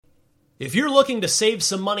If you're looking to save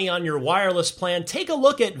some money on your wireless plan, take a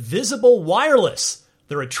look at Visible Wireless.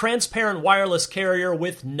 They're a transparent wireless carrier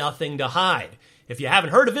with nothing to hide. If you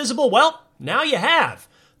haven't heard of Visible, well, now you have.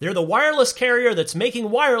 They're the wireless carrier that's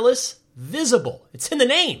making wireless visible. It's in the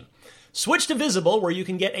name. Switch to Visible, where you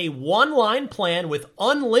can get a one-line plan with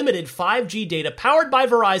unlimited 5G data powered by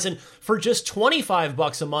Verizon for just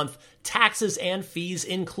 $25 a month, taxes and fees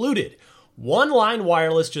included. One-line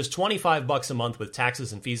wireless, just $25 a month with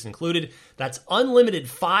taxes and fees included. That's unlimited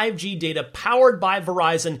 5G data powered by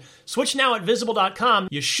Verizon. Switch now at Visible.com.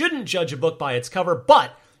 You shouldn't judge a book by its cover,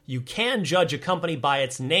 but you can judge a company by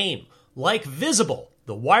its name, like Visible,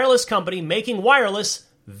 the wireless company making wireless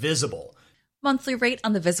visible. Monthly rate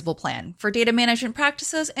on the Visible plan. For data management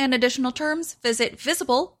practices and additional terms, visit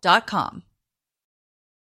Visible.com.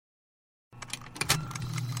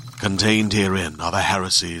 Contained herein are the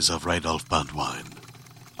heresies of Radolf Burntwine,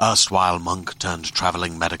 erstwhile monk turned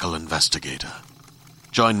traveling medical investigator.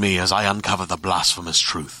 Join me as I uncover the blasphemous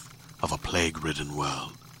truth of a plague-ridden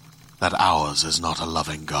world, that ours is not a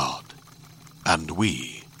loving God, and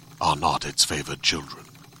we are not its favored children.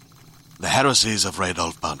 The heresies of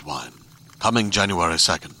Radolf Burntwine, coming January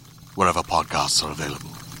 2nd, wherever podcasts are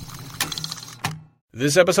available.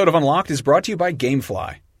 This episode of Unlocked is brought to you by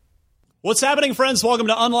GameFly. What's happening, friends? Welcome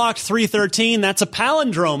to Unlocked 313. That's a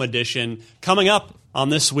palindrome edition coming up on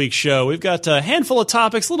this week's show. We've got a handful of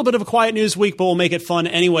topics, a little bit of a quiet news week, but we'll make it fun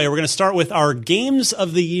anyway. We're going to start with our games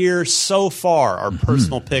of the year so far, our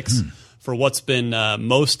personal picks for what's been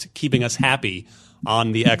most keeping us happy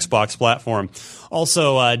on the Xbox platform.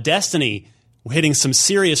 Also, Destiny hitting some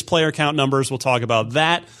serious player count numbers. We'll talk about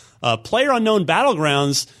that. PlayerUnknown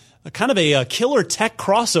Battlegrounds, kind of a killer tech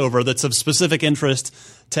crossover that's of specific interest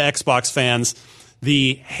to Xbox fans.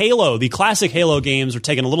 The classic Halo games are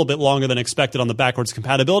taking a little bit longer than expected on the backwards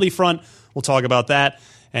compatibility front. We'll talk about that.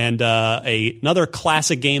 And another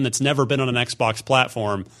classic game that's never been on an Xbox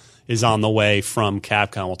platform is on the way from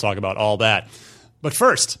Capcom. We'll talk about all that. But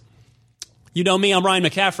first, you know me, I'm Ryan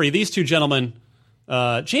McCaffrey. These two gentlemen,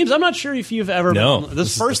 James, I'm not sure if you've ever been.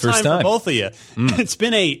 This is the first time for both of you. It's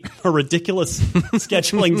been a ridiculous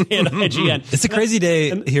scheduling day at IGN. It's a crazy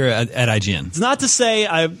day here at IGN. It's not to say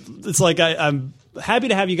I'm happy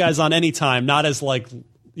to have you guys on anytime, not as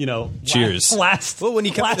cheers. Last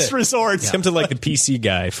resort. Come to the PC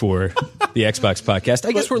guy for the Xbox podcast.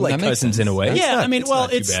 I guess we're like cousins in a way. Yeah,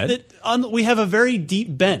 we have a very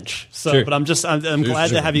deep bench. So, sure. But I'm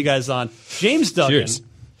glad to have you guys on. James Duggan. Cheers.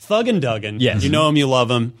 Thug and Duggan. Yes. You know him, you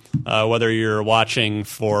love him. Whether you're watching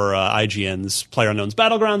for IGN's PlayerUnknown's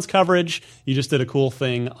Battlegrounds coverage, you just did a cool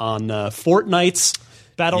thing on Fortnite's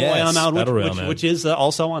Battle Royale mode, which is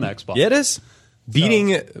also on Xbox. Yeah, it is. Beating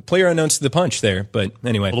PlayerUnknown's to the punch there, but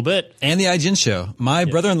anyway. A little bit. And the IGN show. My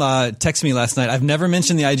brother-in-law texted me last night. I've never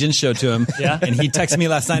mentioned the IGN show to him. Yeah. And he texted me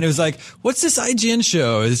last night and he was like, what's this IGN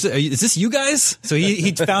show? Is this you guys? So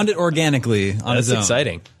he found it organically on his own. That's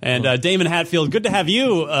exciting. And Damon Hatfield, good to have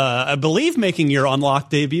you, I believe, making your Unlocked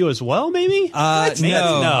debut as well, maybe?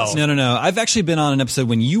 No. I've actually been on an episode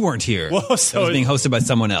when you weren't here. Whoa, so it was being hosted by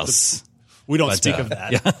someone else. We don't speak of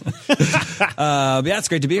that. Yeah, it's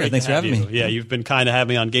great to be here. Thanks for having me. Yeah, you've been kind of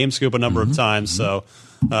having me on GameScoop a number of times, so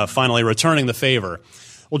finally returning the favor.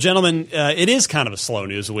 Well, gentlemen, it is kind of a slow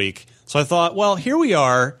news week, so I thought, well, here we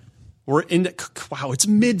are. We're it's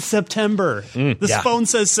mid-September. This phone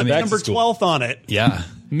says September 12th on it. Yeah.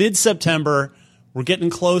 Mid-September. We're getting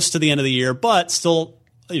close to the end of the year, but still,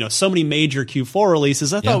 so many major Q4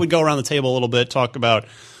 releases. I thought we'd go around the table a little bit, talk about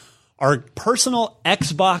our personal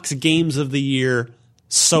Xbox games of the year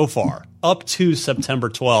so far, up to September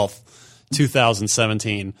 12th,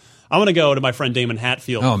 2017. I'm going to go to my friend Damon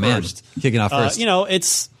Hatfield first. Man, kicking off first.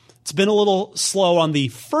 It's been a little slow on the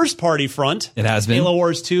first-party front. It has been. Halo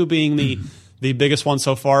Wars 2 being the biggest one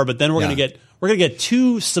so far, but then we're going to get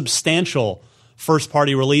two substantial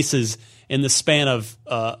first-party releases in the span of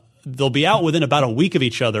they'll be out within about a week of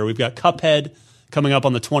each other. We've got Cuphead coming up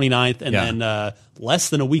on the 29th, and then less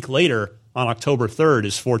than a week later, on October 3rd,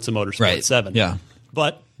 is Forza Motorsport 7. Yeah.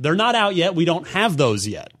 But they're not out yet. We don't have those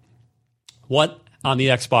yet. What on the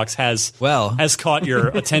Xbox has caught your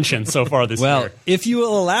attention so far this year? Well, if you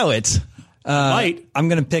will allow it, I'm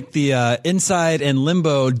going to pick the Inside and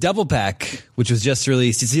Limbo double pack, which was just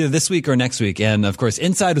released. It's either this week or next week. And, of course,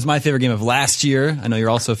 Inside was my favorite game of last year. I know you're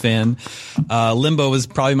also a fan. Limbo was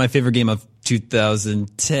probably my favorite game of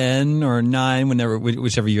 2010 or 9,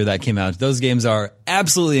 whichever year that came out. Those games are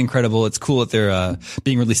absolutely incredible. It's cool that they're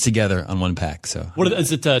being released together on one pack. So,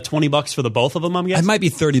 is it $20 for the both of them? I'm guessing it might be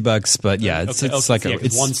 $30, but it's like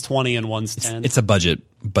one's 20 and one's 10. It's a budget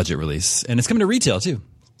release, and it's coming to retail too.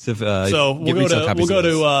 So, we'll go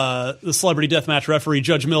to the celebrity deathmatch referee,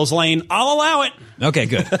 Judge Mills Lane. I'll allow it. Okay,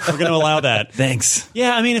 good. We're going to allow that. Thanks.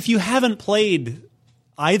 Yeah, I mean, if you haven't played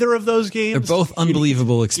either of those games, they're both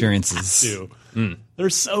unbelievable experiences. They're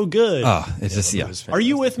so good. Oh, it's just Are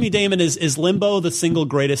you with me, Damon? Is Limbo the single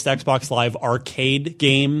greatest Xbox Live arcade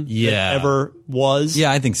game that ever was?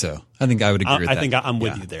 Yeah, I think so. I think I would agree with that. I think I'm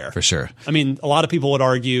with you there. For sure. I mean, a lot of people would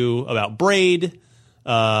argue about Braid.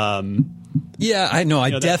 Yeah, I know.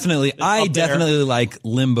 I definitely like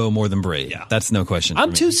Limbo more than Braid. Yeah. That's no question.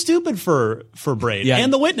 I'm too stupid for Braid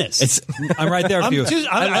and The Witness. I'm right there with you.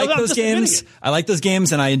 I like those games. I like those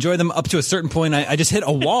games, and I enjoy them up to a certain point. I just hit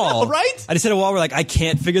a wall. Right? I just hit a wall where I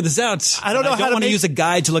can't figure this out. I don't know how to. I don't want to use a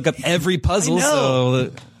guide to look up every puzzle.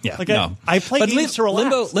 So yeah, no. I play games to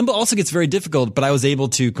relax. Limbo also gets very difficult, but I was able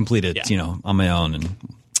to complete it, on my own.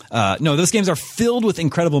 And no, those games are filled with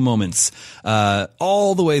incredible moments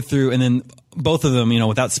all the way through, and then both of them,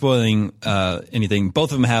 without spoiling anything,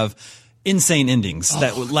 both of them have insane endings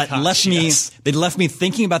that left me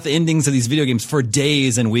thinking about the endings of these video games for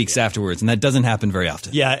days and weeks afterwards, and that doesn't happen very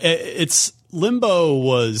often. Yeah, it's Limbo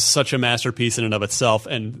was such a masterpiece in and of itself,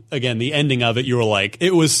 and again, the ending of it, you were like,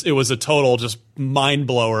 it was a total just mind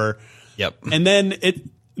blower. Yep, and then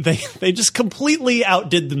They just completely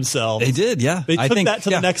outdid themselves. They did, yeah. They took that to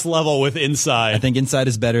the next level with Inside. I think Inside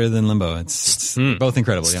is better than Limbo. It's both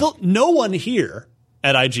incredible. Still, no one here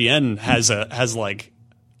at IGN has like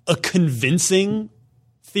a convincing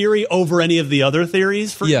theory over any of the other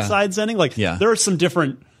theories for Inside's ending. Like, there are some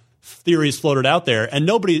different theories floated out there, and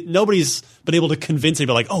nobody's been able to convince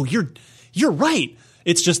anybody. Like, oh, you're right.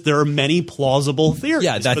 It's just there are many plausible theories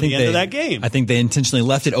for the end of that game. I think they intentionally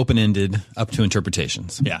left it open-ended up to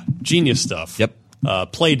interpretations. Yeah, genius stuff. Yep.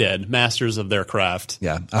 Playdead, masters of their craft.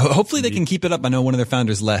 Yeah. Hopefully they can keep it up. I know one of their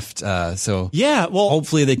founders left, so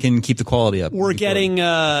hopefully they can keep the quality up. We're getting.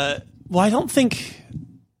 I don't think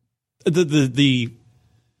the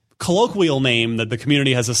colloquial name that the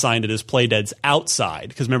community has assigned it is Playdead's Outside,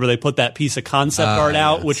 because remember they put that piece of concept art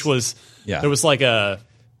out, which was there was like a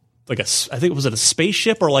I think was it a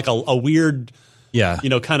spaceship or like a weird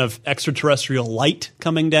kind of extraterrestrial light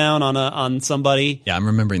coming down on somebody. Yeah, I'm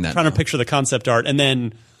remembering that. I'm trying to picture the concept art, and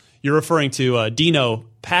then you're referring to Dino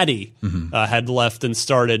Paddy had left and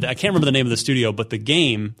started. I can't remember the name of the studio, but the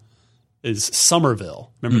game is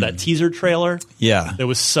Somerville. Remember that teaser trailer? Yeah, it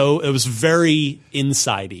was very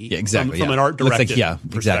inside-y. Yeah, exactly. From an art directive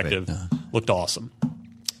perspective. Exactly. Looked awesome.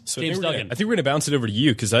 So I think we're going to bounce it over to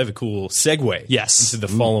you because I have a cool segue into the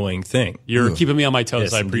following thing. You're keeping me on my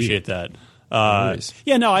toes. Yes, I appreciate that. I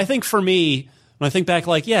think for me, when I think back,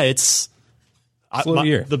 it's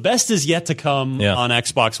the best is yet to come on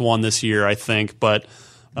Xbox One this year, I think. But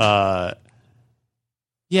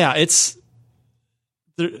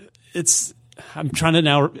it's I'm trying to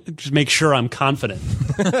now just make sure I'm confident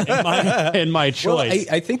in my choice.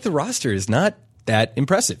 Well, I think the roster is not that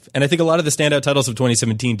impressive. And I think a lot of the standout titles of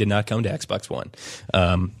 2017 did not come to Xbox One.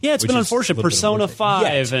 It's been unfortunate. Persona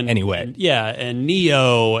 5 and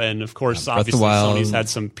Neo, and of course, obviously Sony's had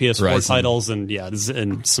some PS4 titles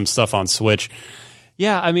and some stuff on Switch.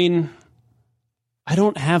 Yeah, I mean, I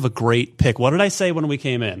don't have a great pick. What did I say when we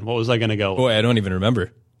came in? What was I going to go with? Boy, I don't even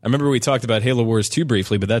remember. I remember we talked about Halo Wars 2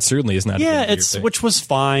 briefly, but that certainly is not which was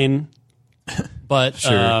fine. But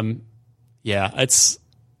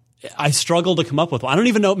I struggle to come up with one. I don't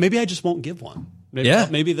even know. Maybe I just won't give one.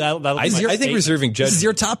 Maybe that'll I think reserving judgment. This is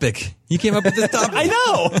your topic. You came up with this topic. I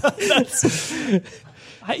know.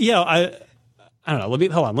 I don't know.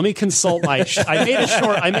 Let me consult my. I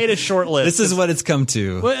made a short list. This is what it's come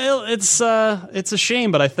to. Well, it's a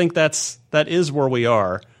shame, but I think that is where we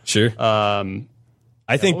are. Sure.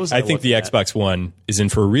 I think the Xbox One is in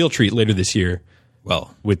for a real treat later this year.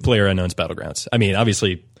 Well, with PlayerUnknown's Battlegrounds. I mean,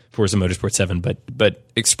 obviously Forza Motorsport 7, but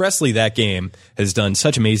expressly that game has done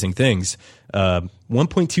such amazing things.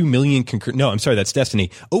 1.2 million that's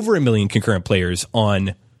Destiny. Over 1 million concurrent players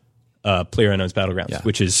on PlayerUnknown's Battlegrounds,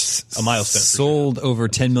 which is a milestone. Sold over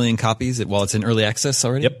 10 million copies while it's in early access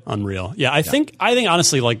already. Yep, unreal. Yeah, I think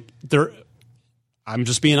honestly, I'm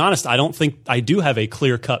just being honest. I don't think I do have a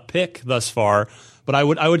clear-cut pick thus far, but I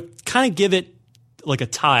would kind of give it like a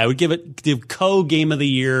tie. I would give Game of the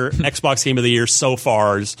Year, Xbox Game of the Year so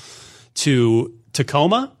far to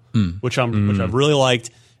Tacoma, which I've really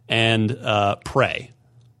liked, and Prey,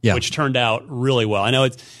 which turned out really well. I know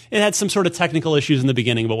it had some sort of technical issues in the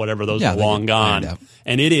beginning, but whatever, those are long gone.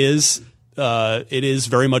 And it is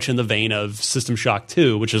very much in the vein of System Shock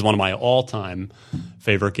 2, which is one of my all-time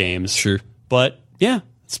favorite games. Sure. But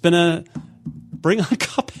it's been bring on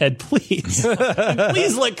Cuphead, please.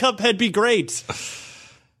 Please let Cuphead be great.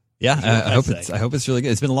 Yeah, I hope it's really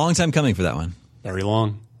good. It's been a long time coming for that one. Very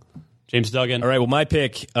long. James Duggan. All right, well, my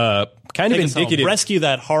pick, kind of indicative. Rescue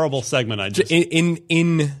that horrible segment I just...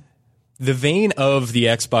 In the vein of the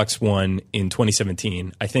Xbox One in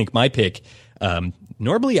 2017, I think my pick,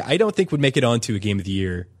 normally I don't think would make it onto a Game of the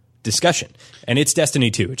Year discussion. And it's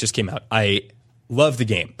Destiny 2. It just came out. I love the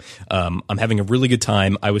game. I'm having a really good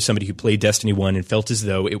time. I was somebody who played Destiny 1 and felt as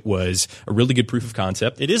though it was a really good proof of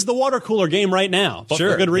concept. It is the water cooler game right now, but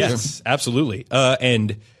for good reason. Yes, absolutely.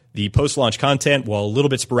 And the post-launch content, while a little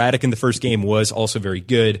bit sporadic in the first game, was also very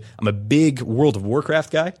good. I'm a big World of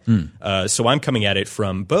Warcraft guy, so I'm coming at it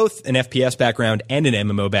from both an FPS background and an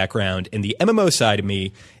MMO background, and the MMO side of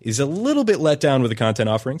me is a little bit let down with the content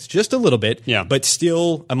offerings, just a little bit, but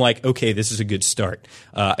still, I'm like, okay, this is a good start.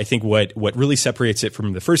 I think what really separates it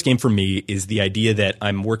from the first game for me is the idea that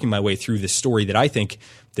I'm working my way through this story that I think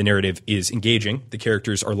the narrative is engaging. The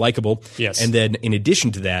characters are likable. Yes. And then in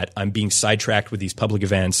addition to that, I'm being sidetracked with these public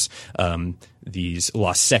events, these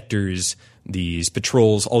lost sectors, these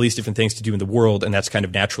patrols, all these different things to do in the world. And that's kind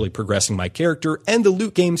of naturally progressing my character. And the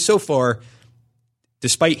loot game so far,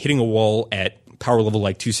 despite hitting a wall at power level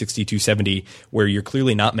like 260, 270, where you're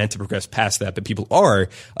clearly not meant to progress past that, but people are,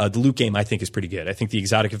 the loot game I think is pretty good. I think the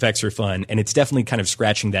exotic effects are fun, and it's definitely kind of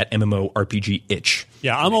scratching that MMO RPG itch.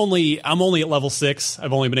 Yeah, I'm only at level 6.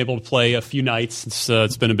 I've only been able to play a few nights.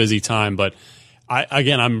 It's been a busy time, but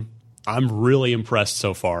I'm really impressed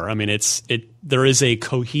so far. I mean, there is a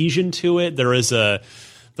cohesion to it. There is a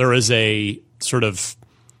sort of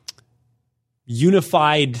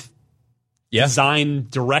unified design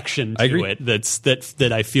direction to it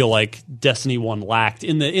that I feel like Destiny 1 lacked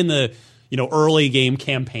in the early game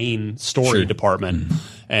campaign story department.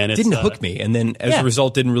 And it didn't hook me, and then as a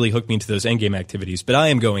result didn't really hook me into those endgame activities. But I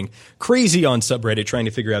am going crazy on subreddit trying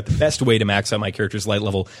to figure out the best way to max out my character's light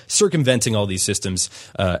level, circumventing all these systems.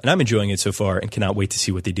 And I'm enjoying it so far and cannot wait to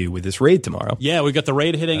see what they do with this raid tomorrow. Yeah, we've got the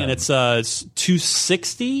raid hitting, and it's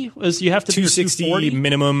 260. You have to 260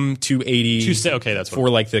 minimum, 280. Okay, that's for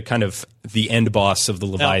like the kind of the end boss of the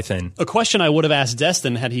Leviathan. Now, a question I would have asked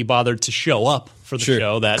Destin had he bothered to show up for the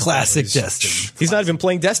show. That classic Destin. He's not even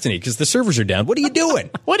playing Destiny because the servers are down. What are you doing?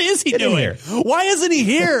 What is he doing here? Why isn't he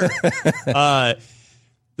here?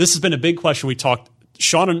 This has been a big question. We talked.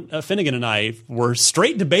 Sean Finnegan and I were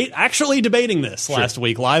actually debating this last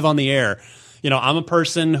week live on the air. I'm a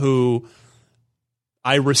person who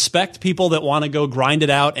I respect people that want to go grind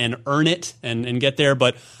it out and earn it and get there,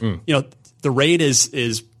 but the raid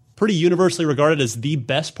is pretty universally regarded as the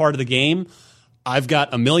best part of the game. I've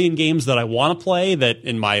got a million games that I want to play that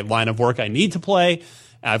in my line of work I need to play.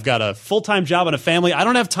 I've got a full-time job and a family. I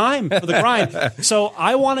don't have time for the grind. So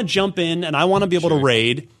I want to jump in and I want to be able to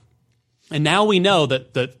raid. And now we know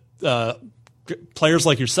that players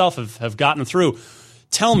like yourself have gotten through.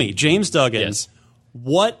 Tell me, James Duggan,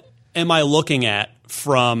 what am I looking at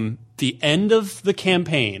from the end of the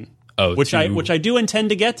campaign, which I do intend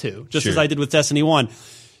to get to, just as I did with Destiny 1.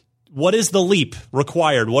 What is the leap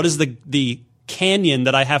required? What is the canyon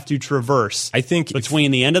that I have to traverse? I think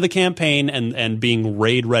between the end of the campaign and being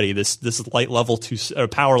raid ready, this light level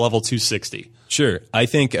power level 260. Sure. I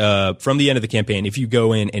think from the end of the campaign, if you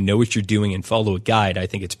go in and know what you're doing and follow a guide, I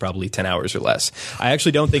think it's probably 10 hours or less. I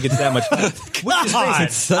actually don't think it's that much.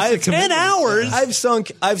 God, 10 hours?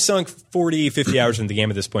 I've sunk 40, 50 hours into the game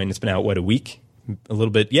at this point, and it's been out, a week? A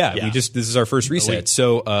little bit. Yeah. This is our first reset.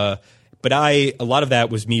 So, but a lot of that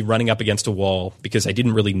was me running up against a wall because I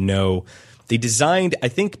didn't really know. They designed, I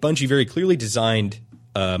think Bungie very clearly designed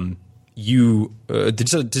design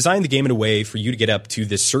the game in a way for you to get up to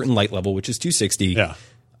this certain light level, which is 260,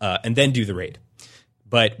 and then do the raid.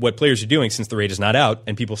 But what players are doing, since the raid is not out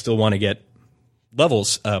and people still want to get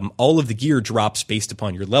levels, all of the gear drops based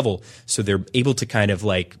upon your level. So they're able to kind of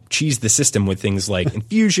like cheese the system with things like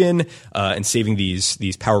infusion and saving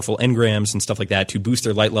these powerful engrams and stuff like that to boost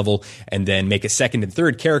their light level, and then make a second and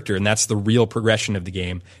third character. And that's the real progression of the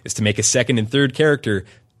game, is to make a second and third character,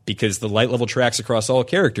 because the light level tracks across all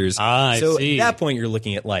characters. So at that point, you're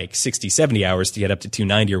looking at like 60, 70 hours to get up to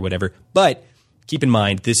 290 or whatever. But keep in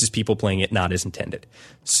mind, this is people playing it not as intended.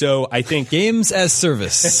 So I think games as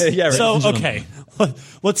service. Yeah. Right. So okay,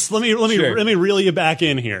 let me reel you back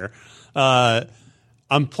in here.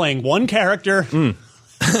 I'm playing one character. I'm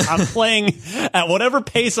playing at whatever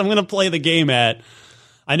pace I'm going to play the game at.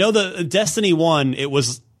 I know the Destiny 1.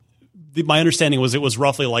 My understanding was it was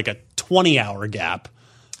roughly like a 20-hour gap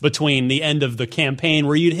between the end of the campaign,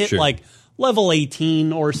 where you'd hit like level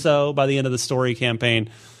 18 or so by the end of the story campaign,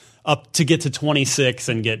 up to get to 26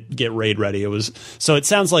 and get raid ready. It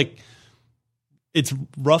sounds like It's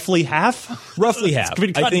roughly half? Roughly half. It's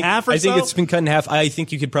been cut in half or I think so? it's been cut in half. I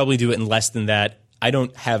think you could probably do it in less than that. I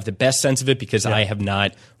don't have the best sense of it because I have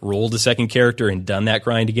not rolled a second character and done that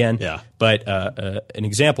grind again. Yeah. But an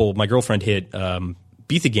example, my girlfriend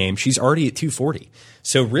beat the game. She's already at 240.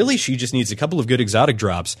 So really, she just needs a couple of good exotic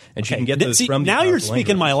drops, and she can get those from now you're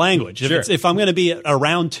speaking my language. Sure. If I'm going to be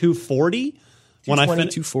around 240, when I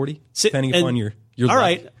finish 240, depending upon your all luck.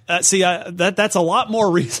 right. That's a lot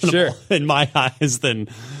more reasonable in my eyes than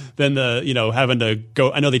the having to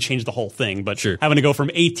go. I know they changed the whole thing, but having to go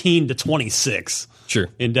from 18 to 26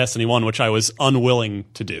 in Destiny 1, which I was unwilling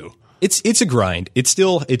to do. It's a grind. It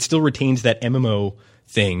still retains that MMO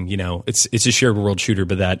thing. It's a shared world shooter,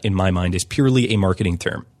 but that in my mind is purely a marketing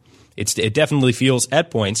term. It definitely feels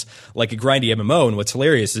at points like a grindy MMO, and what's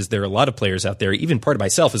hilarious is there are a lot of players out there, even part of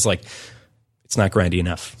myself is like, it's not grindy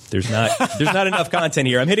enough. There's not enough content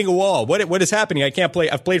here. I'm hitting a wall. What is happening? I can't play.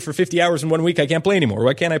 I've played for 50 hours in 1 week. I can't play anymore.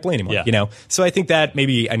 Why can't I play anymore? Yeah. So I think that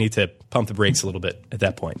maybe I need to pump the brakes a little bit at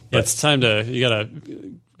that point. But it's time you got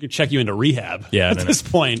to check you into rehab at this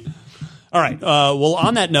point. All right. Well,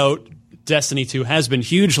 on that note, Destiny 2 has been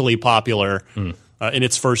hugely popular in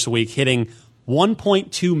its first week, hitting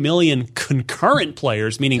 1.2 million concurrent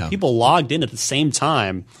players, meaning people logged in at the same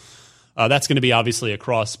time. That's going to be obviously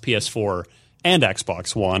across PS4 and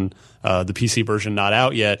Xbox One. The PC version not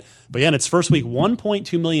out yet. But in its first week,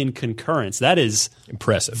 1.2 million concurrents. That is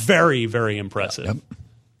impressive. Very, very impressive. Yep.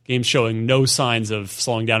 Game's showing no signs of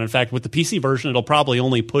slowing down. In fact, with the PC version, it'll probably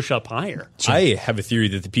only push up higher. I have a theory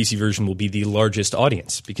that the PC version will be the largest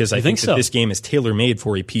audience because I think that this game is tailor-made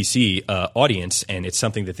for a PC audience, and it's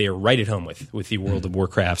something that they are right at home with the World of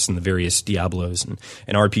Warcrafts and the various Diablos and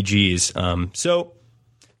RPGs. So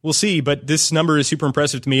we'll see, but this number is super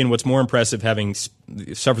impressive to me, and what's more impressive, having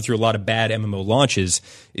suffered through a lot of bad MMO launches,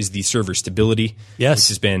 is the server stability. Yes. Which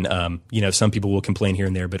has been, some people will complain here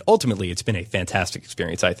and there, but ultimately it's been a fantastic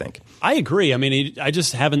experience, I think. I agree. I mean, I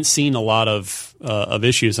just haven't seen a lot of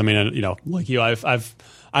issues. I mean, like you, I've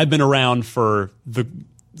been around for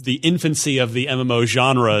the infancy of the MMO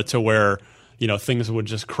genre to where, things would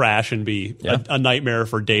just crash and be a nightmare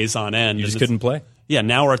for days on end. You just couldn't play? Yeah,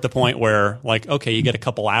 now we're at the point where, like, okay, you get a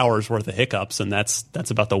couple hours worth of hiccups, and that's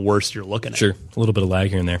about the worst you're looking at. Sure, a little bit of lag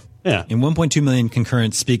here and there. Yeah, and 1.2 million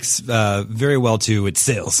concurrent speaks very well to its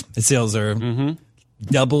sales. Its sales are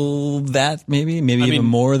double that, maybe even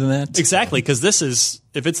more than that. Exactly, because this is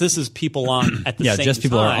people on at the same time. Yeah, just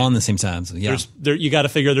people are on the same time. So you got to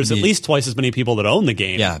figure there's at least twice as many people that own the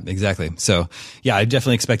game. Yeah, exactly. So yeah, I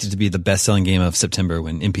definitely expect it to be the best-selling game of September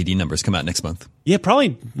when MPD numbers come out next month. Yeah,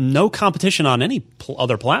 probably no competition on any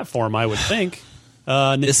other platform, I would think.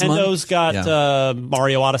 Nintendo's got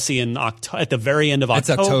Mario Odyssey at the very end of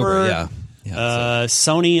October. It's October, yeah.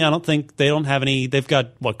 Sony, I don't think they don't have any. They've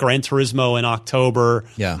got Gran Turismo in October.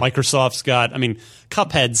 Yeah. Microsoft's got.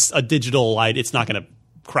 Cuphead's a digital light. It's not going to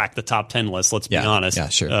crack the top 10 list. Let's be honest. Yeah,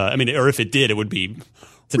 sure. Or if it did, it would be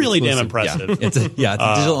really damn impressive. Yeah. It's a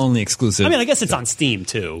digital only exclusive. I guess it's on Steam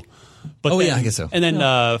too. But I guess so. And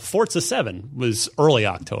then Forza 7 was early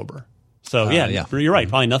October. So you're right.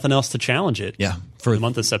 Probably nothing else to challenge it. Yeah, for the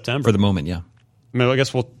month of September. For the moment, yeah. I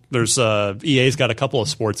guess there's EA's got a couple of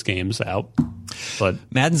sports games out, but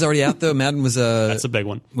Madden's already out though. Madden was that's a big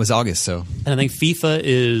one. Was August, so and I think FIFA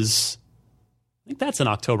is. I think that's an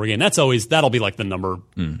October game. That'll be like the number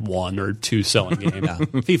 1 or 2 selling game.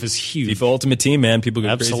 FIFA's huge. FIFA Ultimate Team, man, people go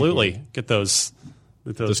absolutely crazy. Get those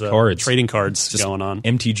cards, trading cards just going on.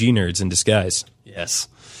 MTG nerds in disguise. Yes.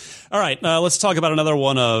 All right, let's talk about another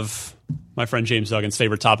one of my friend James Duggan's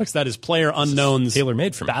favorite topics. That is PlayerUnknown's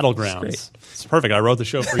tailor-made for me. Battlegrounds. It's perfect. I wrote the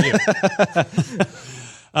show for you.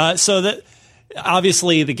 So that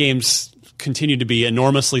obviously the games continue to be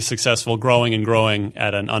enormously successful, growing and growing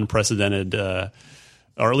at an unprecedented, or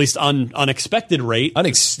at least unexpected rate.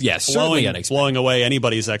 Certainly unexpected. Blowing away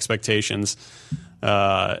anybody's expectations.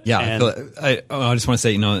 I just want to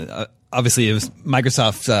say, obviously, it was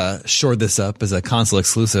Microsoft shored this up as a console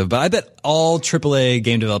exclusive, but I bet all AAA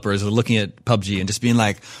game developers are looking at PUBG and just being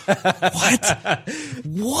like, "What?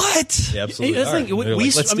 What?" Yeah,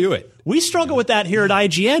 absolutely. Let's do it. We struggle with that here at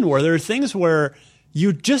IGN, where there are things where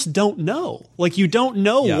you just don't know. Like you don't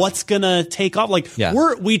know what's gonna take off. Like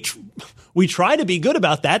we try to be good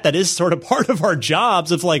about that. That is sort of part of our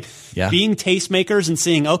jobs of being tastemakers and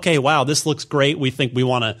seeing, okay, wow, this looks great. We think we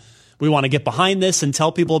want to get behind this and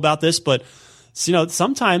tell people about this, but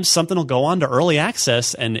sometimes something will go on to early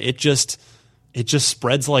access and it just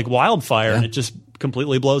spreads like wildfire and it just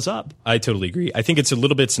completely blows up. I totally agree. I think it's a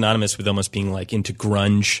little bit synonymous with almost being like into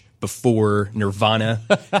grunge before Nirvana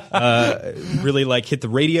really hit the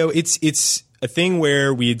radio. It's a thing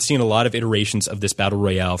where we had seen a lot of iterations of this Battle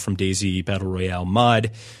Royale, from DayZ Battle Royale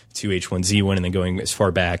mod to H1Z1, and then going as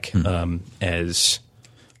far back as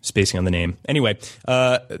spacing on the name. Anyway,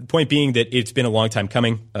 point being that it's been a long time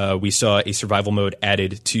coming. We saw a survival mode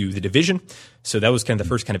added to The Division. So that was kind of the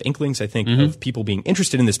first kind of inklings, I think, of people being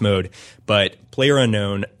interested in this mode. But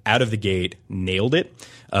PlayerUnknown, out of the gate, nailed it.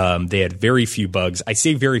 They had very few bugs. I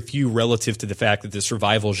say very few relative to the fact that the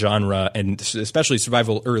survival genre, and especially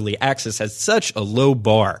survival early access, has such a low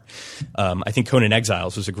bar. I think Conan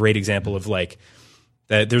Exiles was a great example of like,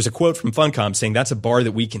 there's a quote from Funcom saying that's a bar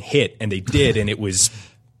that we can hit, and they did, and it was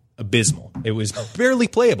abysmal. It was barely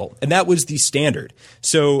playable, and that was the standard.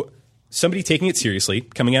 So somebody taking it seriously,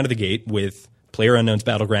 coming out of the gate with PlayerUnknown's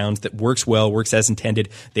Battlegrounds that works well, works as intended.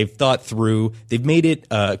 They've thought through. They've made it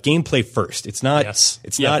gameplay first. It's not. Yes.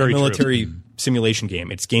 It's not a military simulation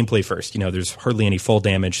game. It's gameplay first. There's hardly any fall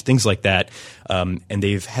damage, things like that. And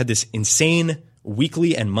they've had this insane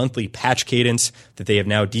weekly and monthly patch cadence that they have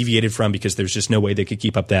now deviated from because there's just no way they could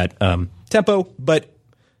keep up that tempo. But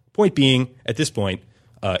point being, at this point,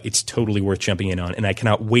 it's totally worth jumping in on, and I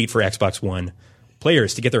cannot wait for Xbox One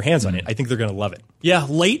players to get their hands on it. I think they're going to love it. Yeah,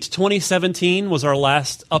 late 2017 was our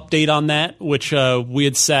last update on that, which we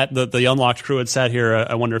had sat, the Unlocked crew had sat here.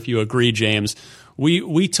 I wonder if you agree, James.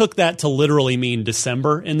 We took that to literally mean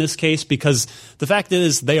December in this case, because the fact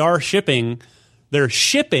is they're shipping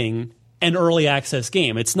an early access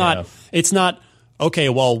game. It's not okay,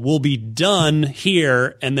 well, we'll be done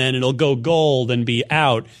here and then it'll go gold and be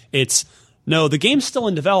out. No, the game's still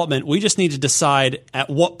in development. We just need to decide at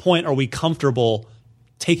what point are we comfortable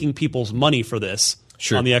taking people's money for this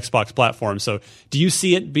on the Xbox platform. So do you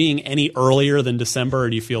see it being any earlier than December, or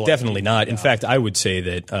do you feel like definitely not? In fact, I would say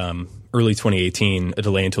that early 2018, a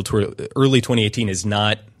delay until early 2018 is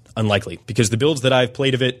not unlikely, because the builds that I've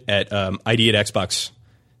played of it at ID at Xbox,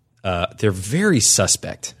 they're very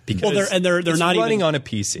suspect, because they're not running even on a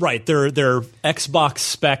PC. Right, they're Xbox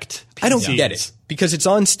spec'd PCs. I don't get it, because it's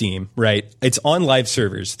on Steam, right? It's on live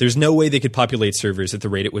servers. There's no way they could populate servers at the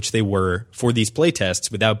rate at which they were for these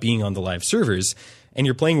playtests without being on the live servers. And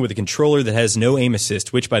you're playing with a controller that has no aim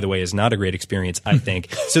assist, which, by the way, is not a great experience, I think.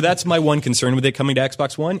 So that's my one concern with it coming to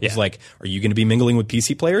Xbox One. Is like, are you going to be mingling with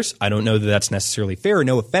PC players? I don't know that that's necessarily fair.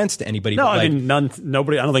 No offense to anybody. No, but I mean,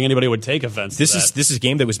 nobody. I don't think anybody would take offense to that. This is a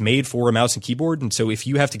game that was made for a mouse and keyboard, and so if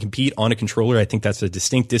you have to compete on a controller, I think that's a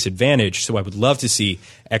distinct disadvantage. So I would love to see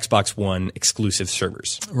Xbox One exclusive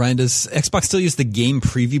servers. Ryan, does Xbox still use the game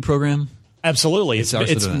preview program? Absolutely,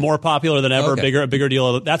 it's more popular than ever. Okay. A bigger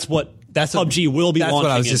deal. That's PUBG will be launching. That's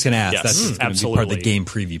what I was just going to ask. Yes, that's absolutely part of the game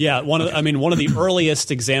preview. Yeah, one of the earliest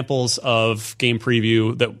examples of game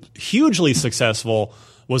preview that hugely successful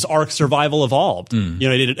was Ark Survival Evolved.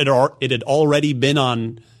 It had already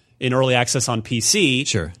been in early access on PC.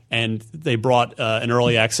 Sure. And they brought an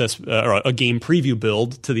early access or a game preview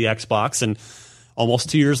build to Mm-hmm. and almost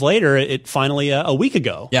 2 years later, it finally a week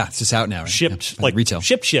ago. Yeah, it's just out now. Right? Shipped, like retail.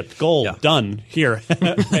 Shipped, gold, done, here.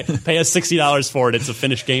 Pay us $60 for it. It's a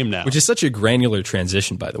finished game now. Which is such a granular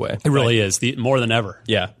transition, by the way. It really is, more than ever.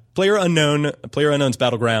 Yeah. PlayerUnknown's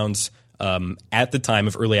Battlegrounds, at the time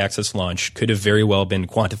of early access launch, could have very well been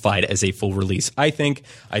quantified as a full release. I think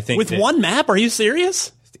with one map? Are you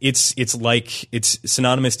serious? It's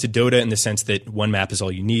synonymous to Dota in the sense that one map is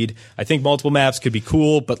all you need. I think multiple maps could be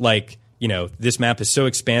cool, but this map is so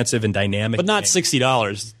expansive and dynamic. But not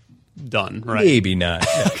 $60 done, right? Maybe not.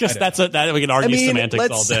 Because that we can argue semantics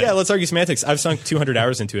all day. Yeah, let's argue semantics. I've sunk 200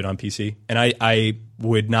 hours into it on PC, and I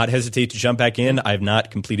would not hesitate to jump back in. I've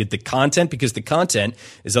not completed the content, because the content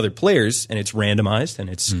is other players, and it's randomized, and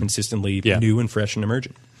it's consistently new and fresh and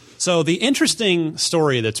emergent. So the interesting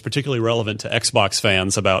story that's particularly relevant to Xbox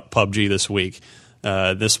fans about PUBG this week,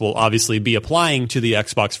 this will obviously be applying to the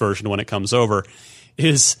Xbox version when it comes over,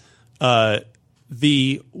 is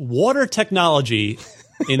the water technology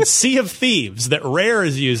in Sea of Thieves that Rare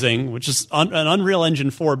is using, which is an Unreal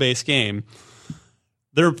Engine 4 based game.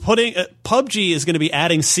 They're putting PUBG is going to be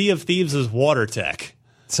adding Sea of Thieves as water tech.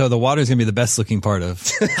 So the water is going to be the best looking part of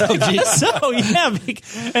PUBG. So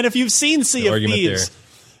yeah, and if you've seen Sea of Thieves,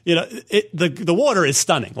 the water is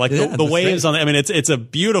stunning. Like the waves on it. I mean, it's a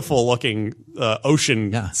beautiful looking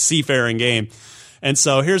ocean seafaring game. And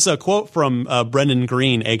so here's a quote from Brendan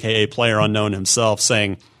Green, a.k.a. PlayerUnknown himself,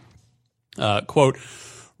 saying, quote,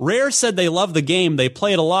 "Rare said they love the game. They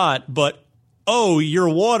play it a lot, but, oh, your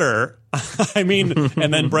water." I mean,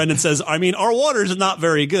 and then Brendan says, our water's not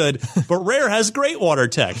very good, but Rare has great water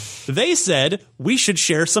tech. They said we should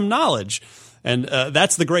share some knowledge. And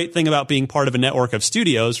that's the great thing about being part of a network of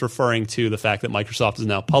studios, referring to the fact that Microsoft is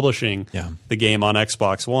now publishing the game on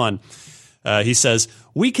Xbox One. He says,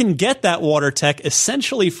 we can get that water tech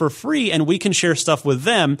essentially for free, and we can share stuff with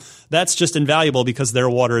them. That's just invaluable because their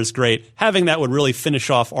water is great. Having that would really finish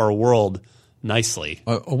off our world nicely.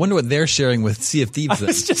 I wonder what they're sharing with Sea of Thieves. Then.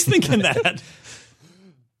 I was just thinking that.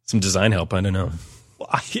 Some design help, I don't know.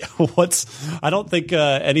 I don't think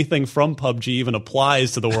anything from PUBG even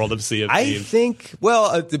applies to the world of Sea of Thieves. I think,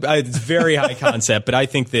 it's very high concept, but I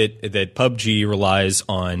think that PUBG relies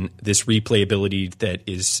on this replayability that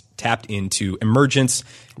is tapped into emergence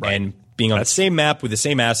and being on the same map with the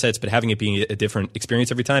same assets, but having it being a different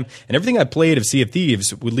experience every time. And everything I played of Sea of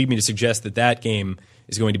Thieves would lead me to suggest that game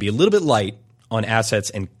is going to be a little bit light on assets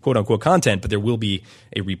and quote-unquote content, but there will be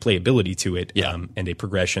a replayability to it and a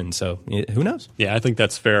progression. So who knows? Yeah, I think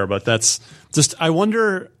that's fair, but that's just – I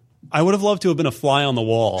wonder – I would have loved to have been a fly on the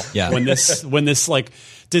wall when this like –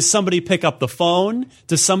 does somebody pick up the phone?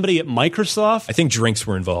 Does somebody at Microsoft? I think drinks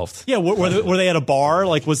were involved. Yeah, were they at a bar?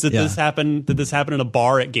 Like, did this happen? Did this happen in a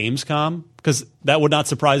bar at Gamescom? Because that would not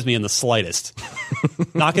surprise me in the slightest.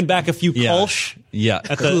 Knocking back a few Kolsch. Yeah,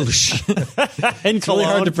 Kolsch. It's really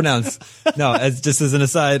hard to pronounce. No, just as an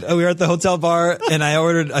aside, we were at the hotel bar, and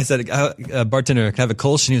I said, bartender, can I have a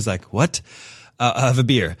Kolsch? And he was like, what? I have a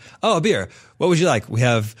beer. Oh, a beer. What would you like? We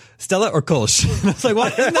have Stella or Kolsch. And I was like,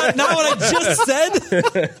 what? Isn't that not what I just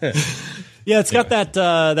said? Yeah, it's got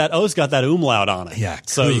that O's got that umlaut on it. Yeah,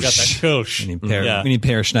 so you got that Kolsch. We need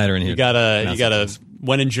Per Schneider in here. You gotta.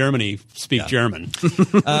 When in Germany, speak German.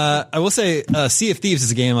 I will say, Sea of Thieves is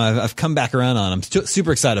a game I've come back around on. I'm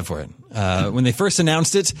super excited for it. When they first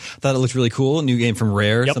announced it, I thought it looked really cool. New game from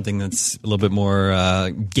Rare, something that's a little bit more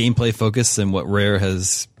gameplay focused than what Rare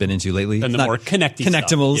has been into lately. And the more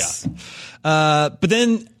connectimals. Stuff. Yeah. But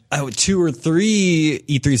then 2 or 3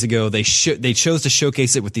 E3s ago, they chose to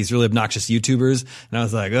showcase it with these really obnoxious YouTubers, and I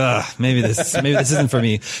was like, maybe this isn't for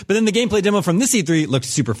me. But then the gameplay demo from this E3 looked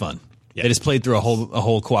super fun. Yeah. They just played through a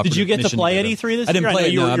whole cooperative. Did you get to play at E3 this year? I didn't play.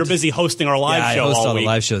 You're busy hosting our live show I host all all week. the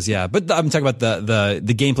live shows. Yeah, but I'm talking about the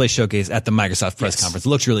gameplay showcase at the Microsoft press conference. It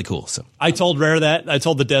looks really cool. So I told Rare that. I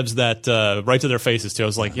told the devs that right to their faces too. I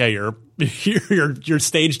was like, yeah, your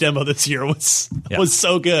stage demo this year was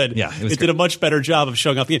so good. Yeah, it did a much better job of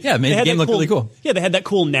showing off. Yeah, it made the game look really cool. Yeah, they had that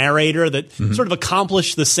cool narrator that sort of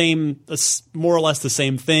accomplished more or less the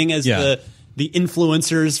same thing as the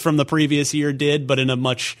influencers from the previous year did, but in a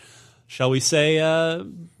much, shall we say,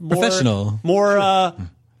 more professional,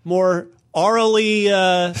 more orally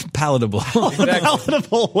palatable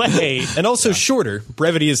way, and also shorter.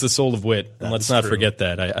 Brevity is the soul of wit, and let's not forget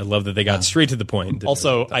that. I love that they got straight to the point.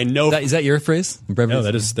 Also, I know is that your phrase? Brevity? No,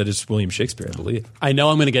 that is William Shakespeare, I believe. I know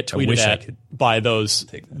I'm going to get tweeted at by those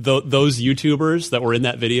YouTubers that were in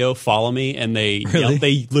that video. Follow me, and they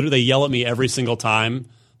literally yell at me every single time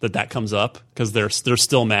that comes up because they're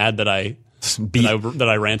still mad that I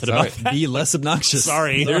ranted about that. Be less obnoxious.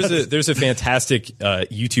 Sorry. There's a fantastic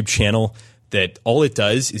YouTube channel that all it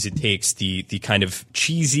does is it takes the kind of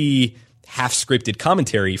cheesy, half-scripted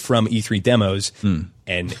commentary from E3 demos,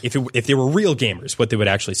 and if they were real gamers, what they would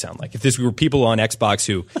actually sound like. If this were people on Xbox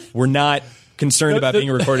who were not concerned about being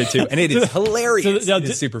recorded too, and it is hilarious.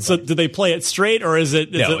 It's super fun. So do they play it straight, or is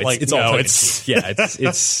it like it's all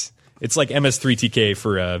it's like MS3TK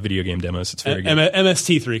for video game demos. It's very good.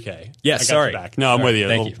 MST3K. Yes, sorry. Back. No, I'm with you.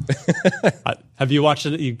 Thank you. Have you watched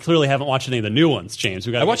it? You clearly haven't watched any of the new ones, James.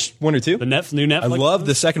 I watched one or two. The new Netflix. I love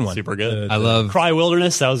the second one. Super good. I love Cry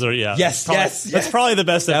Wilderness. That was Yes. That's probably the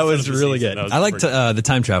best. That was really good. I liked the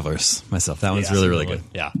Time Travelers myself. That one's really good.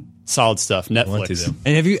 Yeah. Solid stuff. Netflix.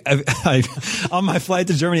 And have you? On my flight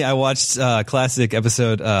to Germany, I watched a classic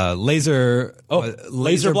episode, Laser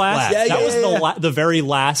Blast. Yeah, that was the very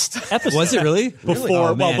last episode. Was it really?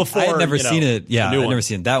 Before I had never seen it. Yeah, I'd never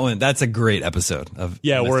seen it. That one. That's a great episode of.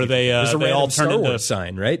 Yeah, where they all turned into a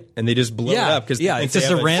sign, right? And they just blow it up because it's just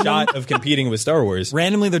a random shot of competing with Star Wars.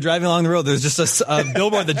 Randomly, they're driving along the road. There's just a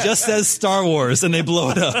billboard that just says Star Wars, and they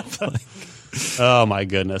blow it up. Oh my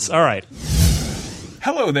goodness! All right.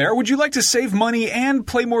 Hello there. Would you like to save money and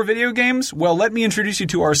play more video games? Well, let me introduce you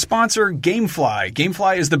to our sponsor, GameFly.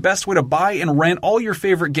 GameFly is the best way to buy and rent all your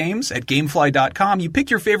favorite games. At GameFly.com, you pick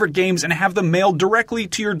your favorite games and have them mailed directly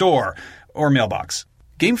to your door or mailbox.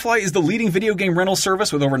 GameFly is the leading video game rental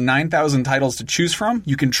service with over 9,000 titles to choose from.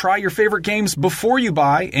 You can try your favorite games before you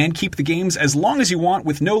buy and keep the games as long as you want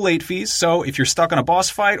with no late fees. So if you're stuck on a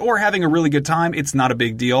boss fight or having a really good time, it's not a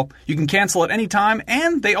big deal. You can cancel at any time,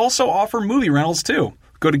 and they also offer movie rentals too.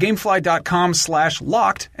 Go to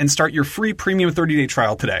gamefly.com/locked and start your free premium 30-day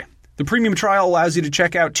trial today. The premium trial allows you to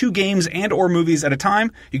check out 2 games and or movies at a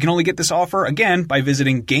time. You can only get this offer, again, by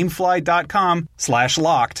visiting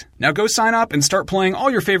gamefly.com/locked. Now go sign up and start playing all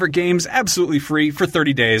your favorite games absolutely free for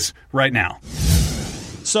 30 days right now.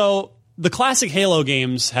 So the classic Halo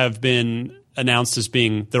games have been announced as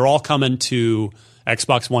being, they're all coming to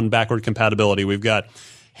Xbox One backward compatibility. We've got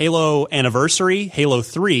Halo Anniversary, Halo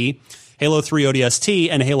 3, Halo 3 ODST,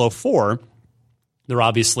 and Halo 4. They're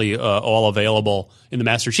obviously all available in the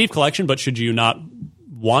Master Chief Collection, but should you not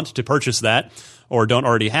want to purchase that or don't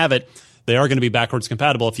already have it, they are going to be backwards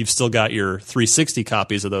compatible if you've still got your 360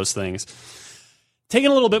 copies of those things. Taking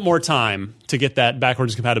a little bit more time to get that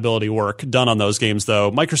backwards compatibility work done on those games, though.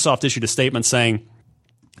 Microsoft issued a statement saying,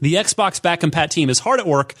 the Xbox Back Compat team is hard at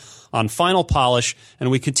work on final polish, and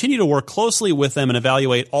we continue to work closely with them and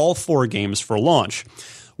evaluate all 4 games for launch.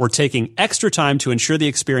 We're taking extra time to ensure the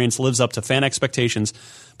experience lives up to fan expectations,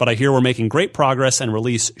 but I hear we're making great progress and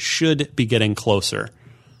release should be getting closer.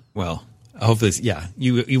 Well, I hope this,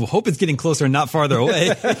 you hope it's getting closer and not farther away.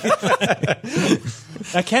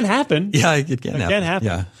 That can happen. Yeah, it can happen.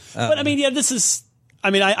 Yeah. But I mean, this is,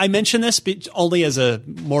 I mention this only as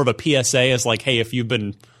more of a PSA, as like, hey, if you've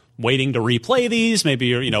been waiting to replay these, maybe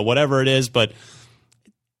you're, whatever it is, but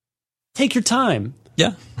take your time.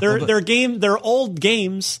 Yeah. They're old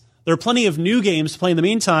games. There are plenty of new games to play in the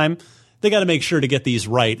meantime. They got to make sure to get these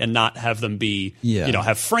right and not have them be,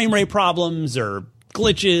 have frame rate problems or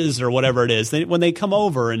glitches or whatever it is. When they come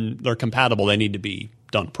over and they're compatible, they need to be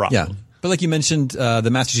done properly. Yeah. But like you mentioned, the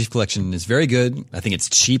Master Chief Collection is very good. I think it's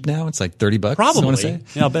cheap now. It's like $30. Probably. I want to say.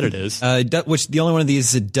 Yeah, I'll bet it is. Which the only one of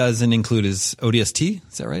these it doesn't include is ODST.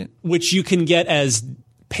 Is that right? Which you can get as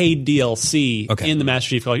paid DLC in the Master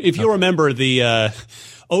Chief Collection. If you remember, the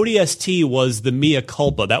ODST was the mea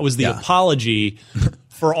culpa. That was the apology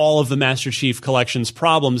for all of the Master Chief Collection's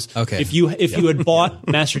problems. Okay. If you had bought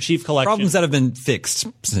Master Chief Collection, problems that have been fixed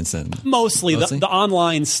since then. Mostly. The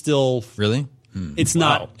online still really. It's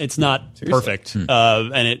not. It's not perfect, and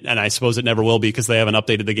I suppose it never will be because they haven't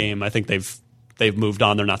updated the game. I think they've moved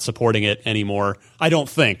on. They're not supporting it anymore. I don't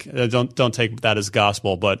think. Don't take that as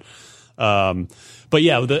gospel, but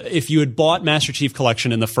yeah, if you had bought Master Chief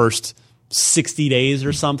Collection in the first 60 days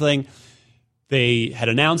or something, they had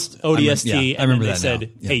announced ODST, and then they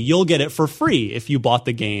said, "Hey, you'll get it for free if you bought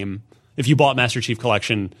the game. If you bought Master Chief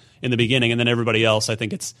Collection in the beginning, and then everybody else, I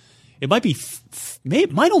think it might be."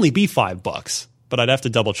 It might only be $5, but I'd have to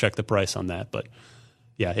double check the price on that. But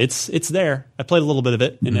yeah, it's there. I played a little bit of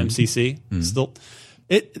it in MCC. Still,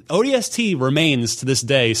 ODST remains to this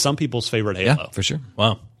day some people's favorite Halo. Yeah, for sure.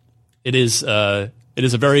 Wow, it is a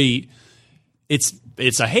very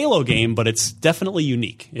it's a Halo game, but it's definitely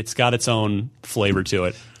unique. It's got its own flavor to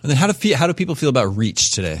it. And then how do people feel about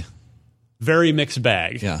Reach today? Very mixed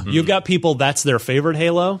bag. Yeah. You've got people that's their favorite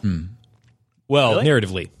Halo. Well,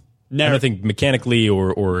 narratively. I don't think mechanically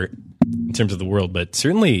or in terms of the world, but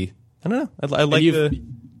certainly, I don't know. I like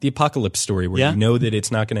the apocalypse story where you know that it's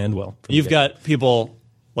not going to end well. You've got people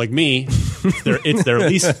like me. It's their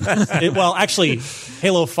least. Well, actually,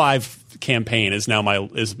 Halo 5 campaign is now my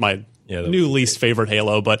new least favorite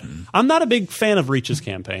Halo. But I'm not a big fan of Reach's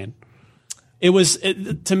campaign.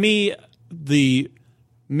 To me, the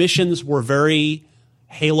missions were very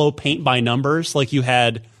Halo paint by numbers. Like you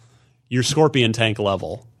had your Scorpion tank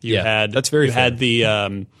level. That's very fair. Had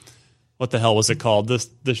the what the hell was it called?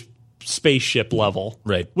 The spaceship level,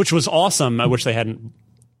 right? Which was awesome. I wish they hadn't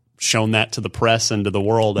shown that to the press and to the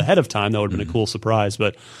world ahead of time. That would have been a cool surprise.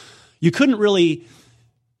 But you couldn't really.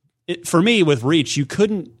 For me, with Reach, you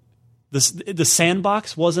couldn't. The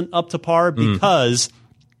sandbox wasn't up to par because,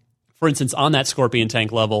 for instance, on that Scorpion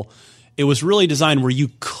tank level, it was really designed where you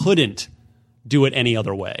couldn't do it any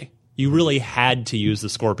other way. You really had to use the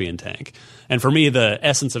Scorpion tank. And for me, the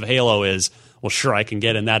essence of Halo is, well, sure, I can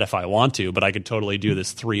get in that if I want to, but I could totally do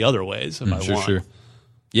this 3 other ways if I want. Sure.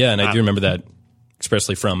 Yeah, and I do remember that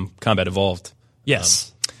expressly from Combat Evolved.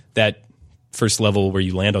 Yes. That first level where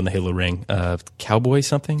you land on the Halo ring, cowboy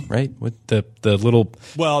something, right? With the little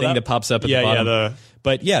thing that pops up at the bottom.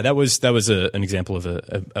 But yeah, that was an example of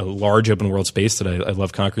a large open world space that I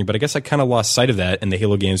love conquering. But I guess I kind of lost sight of that, and the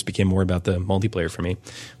Halo games became more about the multiplayer for me,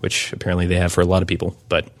 which apparently they have for a lot of people.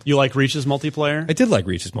 But you like Reach's multiplayer? I did like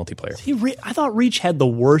Reach's multiplayer. I thought Reach had the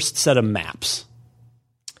worst set of maps.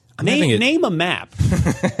 Name a map.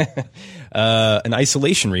 An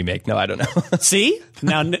Isolation remake. No, I don't know. See?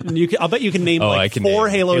 Now, I'll bet you can name 4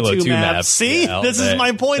 Halo 2 maps. See? Yeah, this is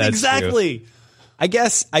my point exactly. True. I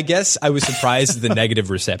guess I was surprised at the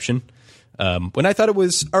negative reception when I thought it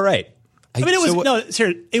was all right.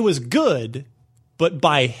 It was good, but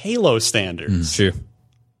by Halo standards. True.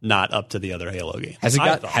 not up to the other Halo games.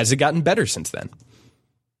 Has it gotten better since then?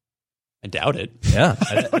 I doubt it. Yeah,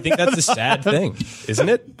 I think that's a sad thing, isn't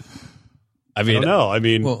it? I mean, I don't know. I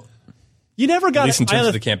mean, you never got at least in terms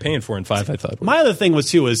of the campaign 4 and 5. I thought my other thing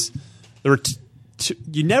was there were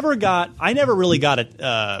you never got. I never really got it.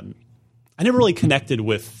 I never really connected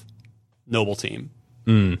with Noble Team.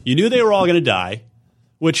 You knew they were all going to die,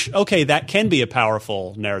 which that can be a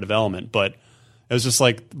powerful narrative element, but it was just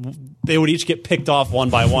like they would each get picked off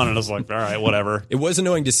one by one, and I was like, all right, whatever. It was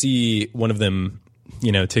annoying to see one of them,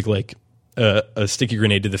 take like a sticky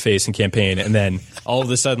grenade to the face in campaign, and then all of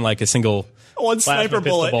a sudden, like a single one sniper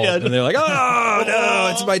bullet, and they're like, "Oh no,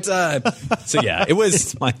 it's my time!" So yeah, it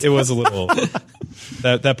was a little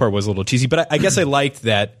that part was a little cheesy, but I guess I liked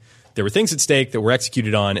that there were things at stake that were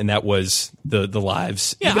executed on, and that was the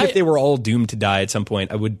lives. Yeah, even if they were all doomed to die at some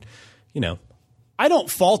point, I would, I don't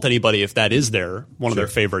fault anybody if that is one of their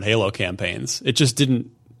favorite Halo campaigns. It just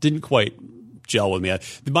didn't quite gel with me.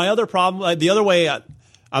 My other problem, the other way.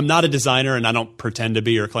 I'm not a designer, and I don't pretend to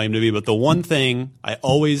be or claim to be, but the one thing I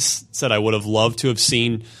always said I would have loved to have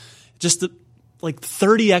seen, just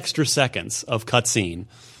 30 extra seconds of cutscene.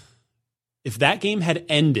 If that game had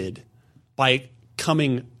ended by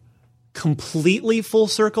coming completely full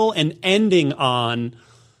circle and ending on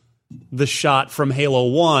the shot from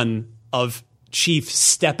Halo 1 of Chief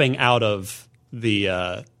stepping out of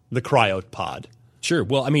the cryopod. Sure.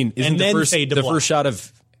 Well, I mean, isn't the first shot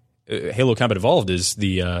of Halo Combat Evolved is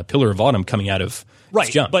the Pillar of Autumn coming out of its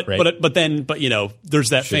jump, but right? but there's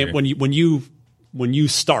that when you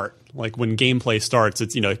start, like when gameplay starts,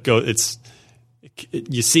 it's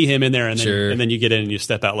you see him in there and then you get in and you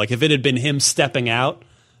step out. Like if it had been him stepping out,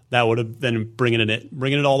 that would have been bringing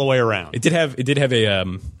it all the way around. It did have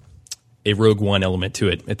a Rogue One element to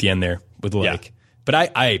it at the end there with But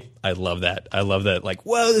I love that. I love that. Like,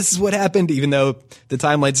 whoa, this is what happened, even though the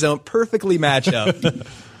timelines don't perfectly match up.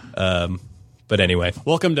 But anyway,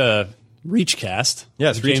 welcome to Reachcast.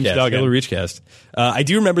 Yes, Reachcast. Hello, Reachcast. I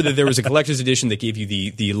do remember that there was a collector's edition that gave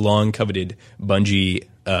you the long coveted Bungie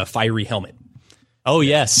fiery helmet. Oh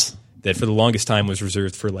yes, that for the longest time was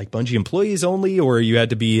reserved for like Bungie employees only, or you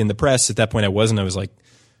had to be in the press. At that point, I wasn't. I was like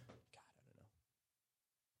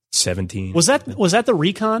 17. Was that the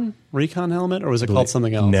Recon helmet, or was it called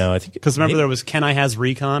something else? No, I think because remember there was Ken I Has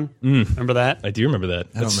Recon. Remember that? I do remember that.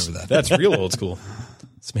 I don't remember that. That's real old school.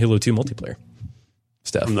 Some Halo 2 multiplayer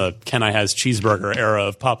stuff from the Ken I Has cheeseburger era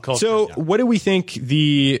of pop culture. So, what do we think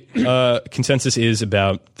the consensus is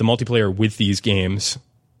about the multiplayer with these games?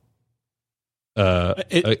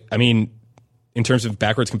 I mean, in terms of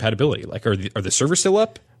backwards compatibility, like are the servers still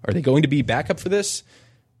up? Are they going to be back up for this?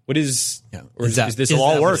 What is? Yeah. Or is this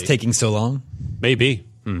all worth taking so long? Maybe.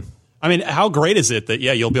 I mean, how great is it that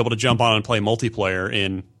you'll be able to jump on and play multiplayer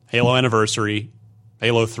in Halo Anniversary,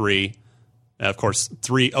 Halo 3. Of course,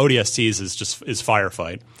 3 ODSTs is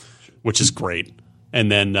Firefight, which is great,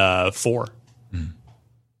 and then 4.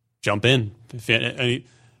 Jump in.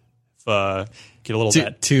 Get a little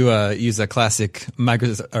to use a classic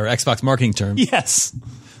Microsoft or Xbox marketing term. Yes,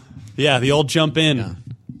 the old jump in,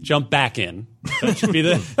 jump back in. That should be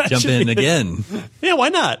the jump in again. Yeah, why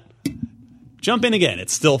not? Jump in again.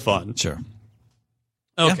 It's still fun. Sure.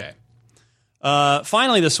 Okay. Yeah.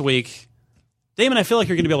 Finally, this week. Damon, I feel like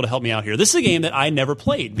you're going to be able to help me out here. This is a game that I never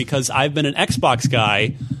played because I've been an Xbox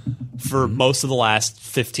guy for most of the last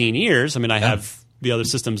 15 years. I mean, I have the other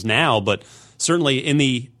systems now, but certainly in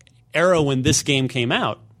the era when this game came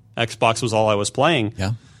out, Xbox was all I was playing.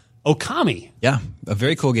 Yeah. Okami. Yeah, a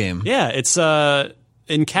very cool game. Yeah, it's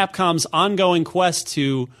in Capcom's ongoing quest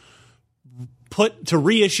to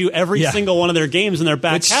reissue every single one of their games in their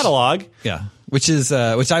back catalog. Yeah. Which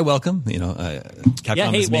I welcome.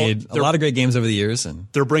 Capcom has made a lot of great games over the years, and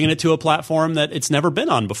they're bringing it to a platform that it's never been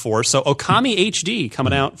on before. So Okami HD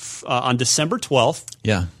coming out on December 12th.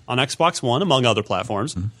 Yeah, on Xbox One, among other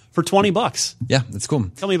platforms, for $20. Yeah, that's cool.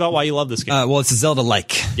 Tell me about why you love this game. Well, it's a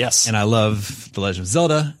Zelda-like. Yes, and I love The Legend of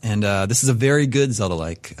Zelda, and this is a very good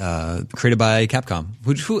Zelda-like, created by Capcom,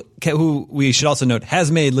 who we should also note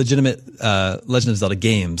has made legitimate Legend of Zelda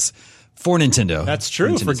games. For Nintendo. That's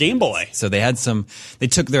true, for Game Boy. So they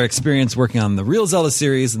took their experience working on the real Zelda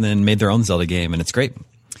series and then made their own Zelda game, and it's great.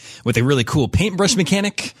 With a really cool paintbrush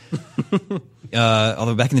mechanic.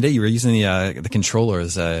 Although back in the day you were using the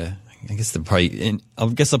controllers, I guess they'll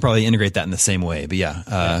probably integrate that in the same way.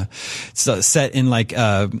 But so set in like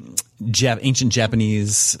ancient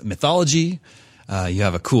Japanese mythology. You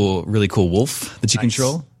have a really cool wolf that you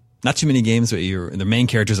control. Not too many games, but the main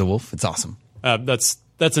character's a wolf. It's awesome.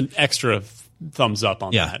 That's an extra thumbs up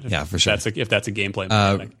on that. Yeah, for sure. If that's a gameplay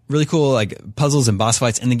mechanic. Really cool, like puzzles and boss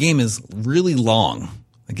fights, and the game is really long.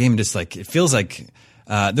 The game just like, it feels like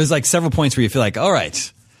there's like several points where you feel like, all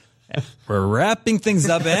right, we're wrapping things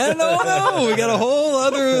up, and oh no, we got a whole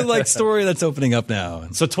other like story that's opening up now.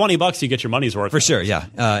 So $20, you get your money's worth. For sure, yeah.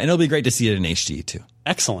 And it'll be great to see it in HD too.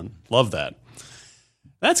 Excellent. Love that.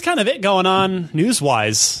 That's kind of it going on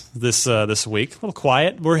news-wise this week. A little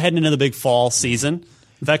quiet. We're heading into the big fall season.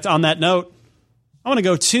 In fact, on that note, I want to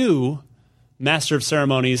go to Master of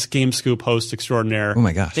Ceremonies, Game Scoop host extraordinaire, oh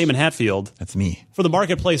my gosh, Damon Hatfield. That's me. For the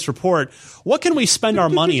Marketplace Report. What can we spend our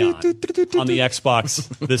money on the Xbox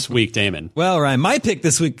this week, Damon? Well, Ryan, my pick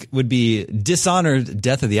this week would be Dishonored: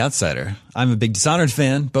 Death of the Outsider. I'm a big Dishonored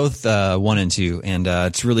fan, both 1 and 2, and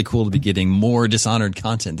it's really cool to be getting more Dishonored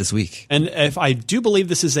content this week. And if I do believe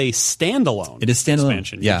this is a standalone, it is standalone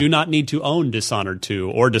expansion. Yeah. You do not need to own Dishonored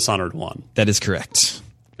 2 or Dishonored 1. That is correct.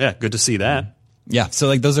 Yeah, good to see that. Yeah, so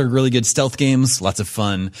like those are really good stealth games, lots of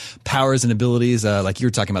fun powers and abilities. Like you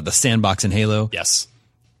were talking about the sandbox in Halo. Yes.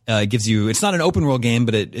 It gives you, it's not an open world game,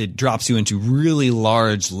 but it drops you into really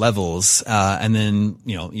large levels. And then,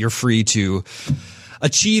 you're free to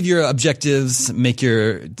achieve your objectives, make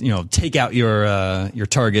take out your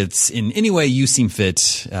targets in any way you seem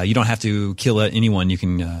fit. You don't have to kill anyone. You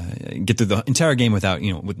can get through the entire game without,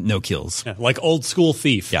 with no kills. Yeah, like old school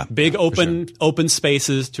Thief. Yeah. Big open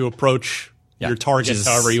spaces to approach your targets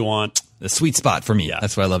however you want. The sweet spot for me. Yeah.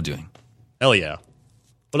 That's what I love doing. Hell yeah.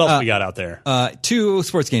 What else we got out there? 2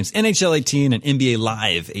 sports games, NHL 18 and NBA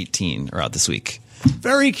Live 18 are out this week.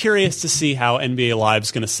 Very curious to see how NBA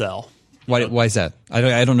Live's going to sell. Why is that?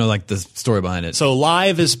 I don't know like the story behind it. So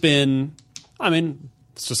Live has been,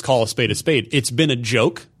 let's just call a spade a spade. It's been a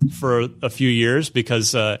joke for a few years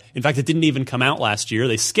because, in fact, it didn't even come out last year.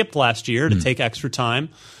 They skipped last year to take extra time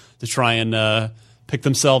to try and pick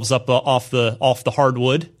themselves up off the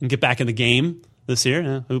hardwood and get back in the game this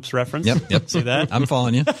year. Oops, reference. Yep. See that? I'm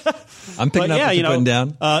following you. I'm picking up what you're putting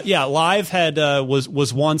down. Live had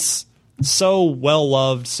was once so well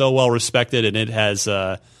loved, so well respected, and it has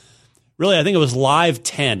really, I think it was Live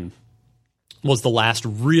 10 was the last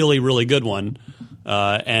really, really good one.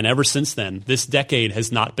 And ever since then, this decade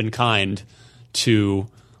has not been kind to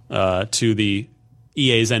the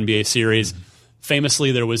EA's NBA series.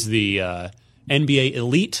 Famously, there was the NBA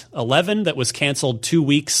Elite 11 that was canceled 2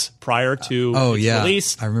 weeks prior to its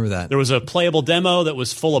release. I remember that. There was a playable demo that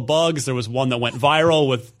was full of bugs. There was one that went viral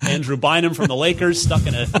with Andrew Bynum from the Lakers stuck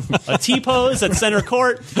in a T-pose at center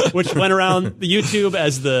court, which went around the YouTube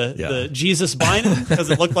as the Jesus Bynum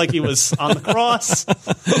because it looked like he was on the cross.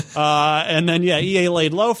 And then, EA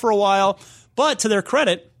laid low for a while. But to their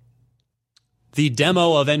credit, the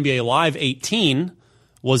demo of NBA Live 18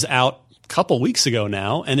 was out couple weeks ago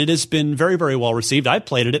now, and it has been very, very well received. I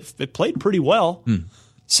played it. It played pretty well.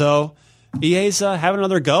 So EA's having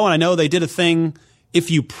another go, and I know they did a thing if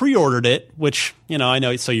you pre-ordered it, which, I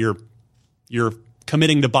know, so you're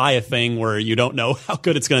committing to buy a thing where you don't know how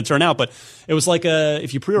good it's going to turn out, but it was like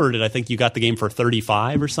if you pre-ordered it, I think you got the game for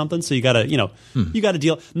 $35 or something, so you got you got a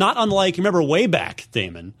deal. Not unlike, remember way back,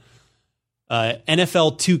 Damon,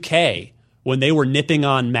 NFL 2K, when they were nipping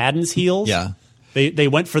on Madden's heels? Yeah. They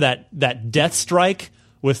went for that death strike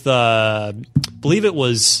with believe it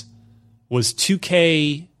was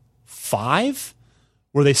 2K5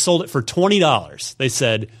 where they sold it for $20. They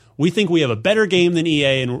said, "We think we have a better game than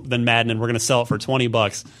EA and than Madden, and we're going to sell it for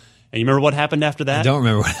 $20." And you remember what happened after that? I don't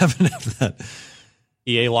remember what happened after that.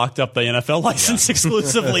 EA locked up the NFL license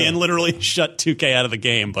exclusively and literally shut 2K out of the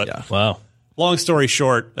game. But wow. Long story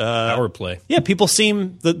short, power play. Yeah, people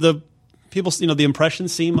seem the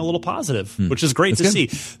impressions seem a little positive, which is great to see.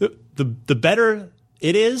 The better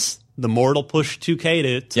it is, the more it'll push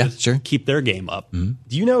 2K to keep their game up. Do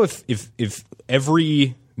you know if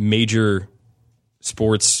every major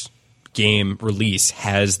sports game release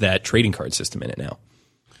has that trading card system in it now?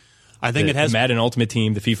 I think it has. The Madden Ultimate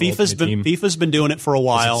Team, the FIFA Ultimate Team. FIFA's been doing it for a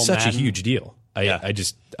while. It's such a huge deal. I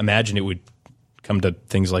just imagine it would come to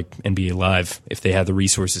things like NBA Live if they had the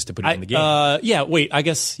resources to put it in the game. I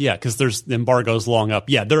guess because there's embargoes long up.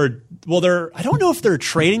 Yeah, there are. I don't know if there are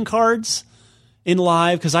trading cards in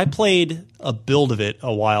Live because I played a build of it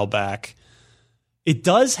a while back. It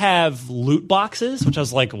does have loot boxes, which I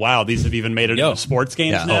was like, wow, these have even made it into sports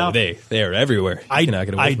games now. Oh, they are everywhere. You cannot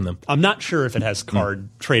get away from them. I'm not sure if it has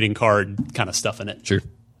trading card kind of stuff in it. Sure. I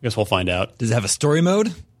guess we'll find out. Does it have a story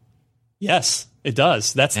mode? Yes, it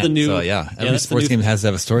does. That's the new. So, every sports game has to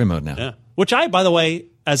have a story mode now. Yeah. Which I, by the way,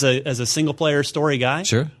 as a single player story guy,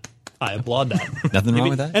 sure, I applaud that. Nothing wrong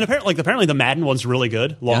with that. And apparently the Madden one's really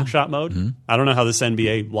good, long shot mode. Mm-hmm. I don't know how this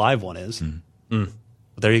NBA Live one is, but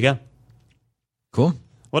there you go. Cool.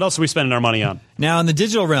 What else are we spending our money on? Now, in the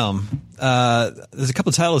digital realm, there's a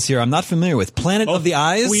couple titles here I'm not familiar with. Planet of the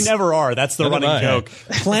Eyes. We never are. That's the running joke.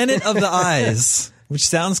 Planet of the Eyes, which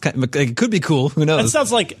sounds it could be cool. Who knows? That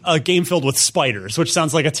sounds like a game filled with spiders, which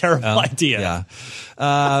sounds like a terrible idea. Yeah.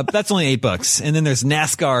 That's only $8. And then there's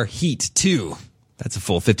NASCAR Heat 2. That's a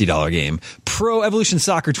full $50 game. Pro Evolution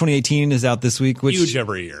Soccer 2018 is out this week. Which, huge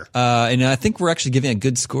every year. And I think we're actually giving a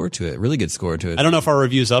good score to it. Really good score to it. I don't know if our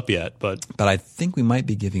review's up yet, but I think we might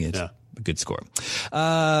be giving it a good score.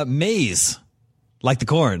 Maze, like the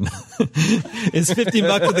corn, is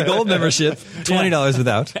 $15 with the gold membership, $20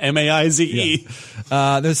 without. M-A-I-Z-E.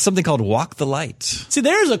 Yeah. There's something called Walk the Light. See,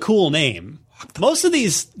 there's a cool name. Most of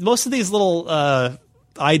these little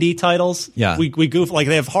ID titles, we goof, like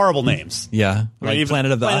they have horrible names. Yeah, like right?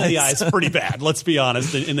 Planet of the Eyes. Planet of the Eyes is pretty bad. Let's be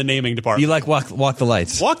honest in the naming department. You like Walk the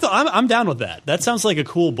Light? I'm down with that. That sounds like a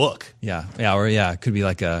cool book. Yeah, it could be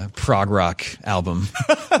like a prog rock album.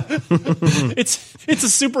 It's a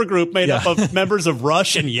super group made up of members of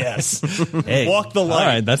Rush and Yes. Hey, Walk the Light. All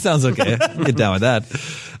right, that sounds okay. Get down with that.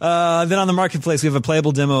 Then on the marketplace, we have a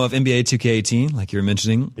playable demo of NBA 2K18, like you were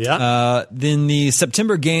mentioning. Yeah. Then the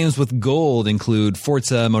September games with gold include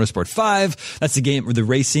Forza Motorsport 5. That's the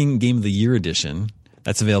racing game of the year edition.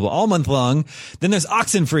 That's available all month long. Then there's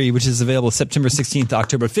Oxenfree, which is available September 16th to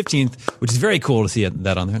October 15th, which is very cool to see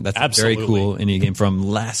that on there. That's Absolutely. a very cool indie game from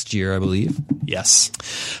last year, I believe. Yes.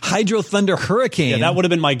 Hydro Thunder Hurricane. Yeah, that would have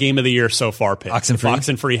been my game of the year so far pick. Oxenfree? If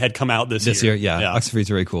Oxenfree had come out this year. Yeah. Oxenfree is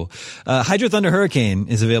very cool. Hydro Thunder Hurricane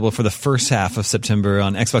is available for the first half of September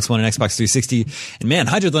on Xbox One and Xbox 360. And man,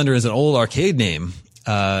 Hydro Thunder is an old arcade name.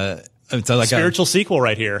 It's like spiritual sequel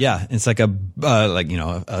right here. Yeah, it's like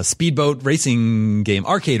a speedboat racing game,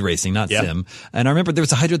 arcade racing, not sim. And I remember there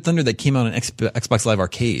was a Hydro Thunder that came out on Xbox Live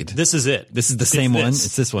Arcade. This is it. This is the same one.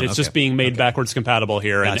 It's this one. It's just being made backwards compatible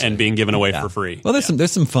here and being given away for free. Well,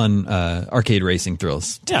 there's some fun arcade racing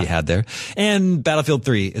thrills to be had there. And Battlefield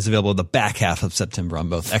 3 is available the back half of September on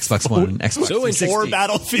both Xbox One and Xbox 360. 4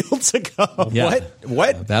 Battlefields ago. Yeah.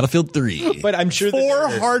 What? Battlefield 3. But I'm sure 4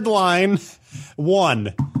 Hardline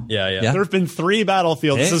 1. Yeah. There have been 3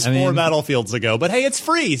 Battlefields. This is 4 Battlefields ago. But hey, it's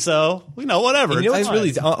free, so whatever. You know, it's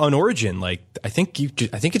really on Origin. Like I think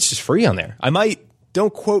it's just free on there.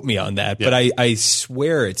 Don't quote me on that, but I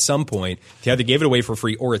swear at some point they either gave it away for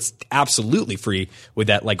free or it's absolutely free with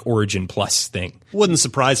that like Origin Plus thing. Wouldn't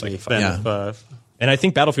surprise me, Ben. And I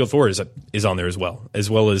think Battlefield 4 is on there as well as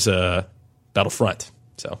Battlefront.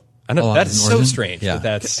 So I know that's so strange. Yeah. But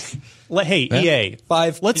that's hey, EA.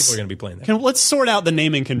 5 people are going to be playing that. Let's sort out the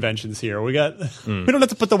naming conventions here. We don't have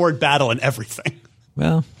to put the word battle in everything.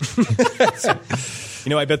 Well,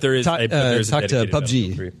 I bet there is. Talk to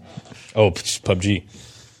PUBG. Oh, PUBG.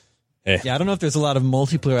 Yeah, I don't know if there's a lot of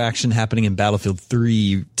multiplayer action happening in Battlefield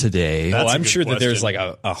 3 today. Well, I'm sure that there's like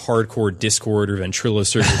a hardcore Discord or Ventrilo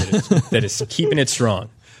server that is keeping it strong.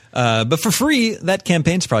 But for free, that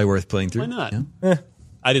campaign's probably worth playing through. Why not?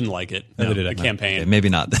 I didn't like it. The campaign. Okay, maybe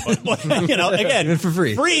not. Again, even for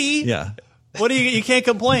free. Free. Yeah. What do you can't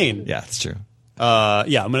complain. Yeah, it's true.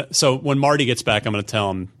 So when Marty gets back, I'm gonna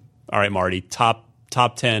tell him, all right, Marty, top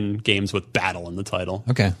 10 games with battle in the title.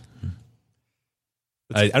 Okay.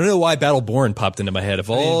 I don't know why Battleborn popped into my head.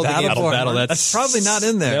 Of all the games of battle, that's probably not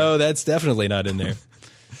in there. No, that's definitely not in there.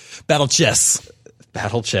 Battle Chess.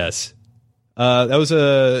 That was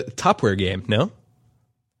a Topware game, no?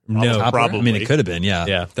 No, probably. I mean, it could have been, yeah.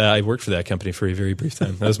 Yeah, I worked for that company for a very brief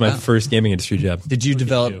time. That was my first gaming industry job. Did you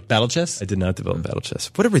develop Battle Chess? I did not develop Battle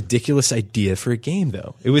Chess. What a ridiculous idea for a game,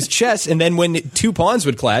 though. It was chess, and then when 2 pawns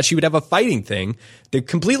would clash, you would have a fighting thing. They're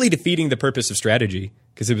completely defeating the purpose of strategy,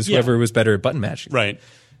 because it was whoever was better at button matching. Right.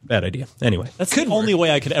 Bad idea. Anyway. That's the only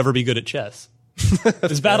way I could ever be good at chess.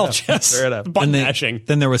 Is battle chess. Fair enough. Button mashing.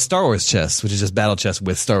 Then there was Star Wars Chess, which is just Battle Chess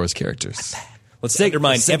with Star Wars characters. Let's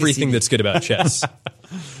undermine everything that's good about chess.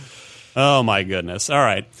 Oh, my goodness. All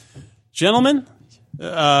right. Gentlemen,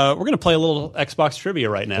 we're going to play a little Xbox trivia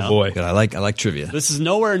right now. Oh, boy. Good. I like trivia. This is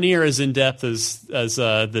nowhere near as in-depth as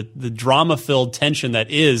the drama-filled tension that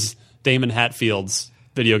is Damon Hatfield's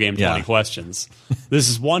Video Game 20 questions. This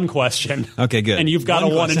is one question. Okay, good. And you've got a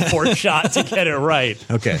 1 in 4 shot to get it right.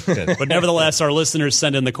 Okay, good. But nevertheless, our listeners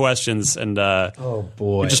send in the questions, and oh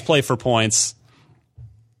boy, we just play for points.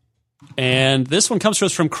 And this one comes to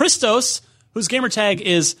us from Christos, whose gamer tag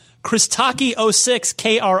is Kristaki06,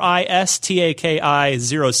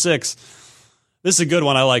 Kristaki06. This is a good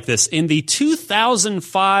one. I like this. In the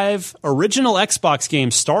 2005 original Xbox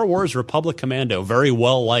game, Star Wars Republic Commando, very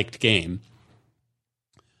well-liked game.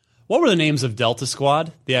 What were the names of Delta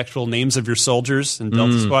Squad? The actual names of your soldiers in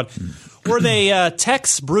Delta Squad? Were they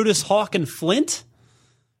Tex, Brutus, Hawk, and Flint?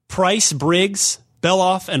 Price, Briggs,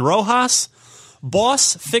 Beloff and Rojas,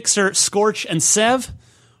 Boss, Fixer, Scorch, and Sev,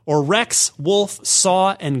 or Rex, Wolf,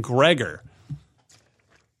 Saw, and Gregor.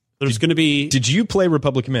 There's going to be... Did you play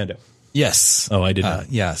Republic Commando? Yes. Oh, I did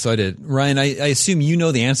not. Yeah, so I did. Ryan, I assume you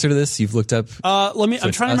know the answer to this. You've looked up.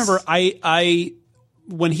 I'm trying to remember. I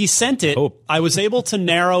when he sent it, I was able to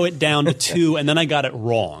narrow it down to 2, and then I got it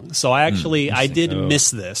wrong. So I did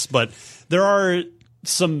miss this, but there's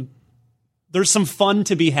some fun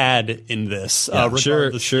to be had in this.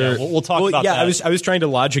 Sure. Yeah, we'll talk about that. I was trying to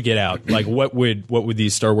logic it out. Like, what would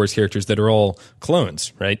these Star Wars characters that are all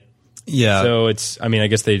clones, right? Yeah. So I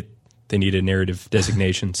guess they need a narrative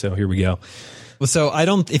designation. So here we go. Well, so I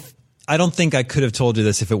don't think I could have told you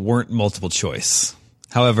this if it weren't multiple choice.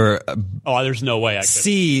 However, there's no way I could.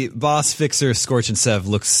 C, Boss, Fixer, Scorch, and Sev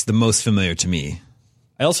looks the most familiar to me.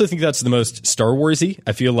 I also think that's the most Star Warsy.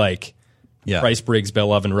 I feel like Price, Briggs,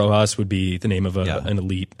 Belov, and Rojas would be the name of an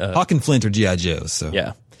elite. Hawk and Flint are G.I. Joes. So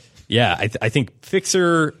yeah. I think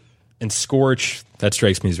Fixer and Scorch, that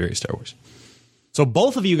strikes me as very Star Wars. So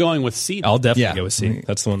both of you going with C. I'll definitely go with C.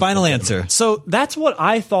 That's the one. Final answer. So that's what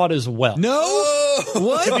I thought as well. No.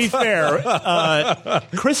 What? To be fair,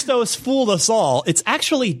 Christos fooled us all. It's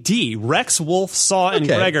actually D. Rex, Wolf, Saw, and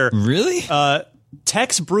Gregor. Really?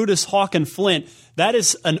 Tex, Brutus, Hawk, and Flint. That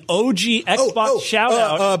is an OG Xbox shout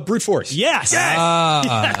out. Brute Force. Yes.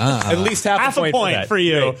 At least half a point for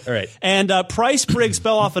you. All right. And Price, Briggs,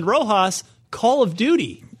 Beloff, and Rojas, Call of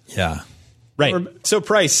Duty. Yeah. Right. So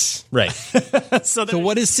Price. Right. So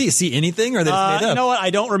what is C? See anything, or they just made up? You know what?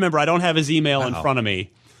 I don't remember. I don't have his email in front of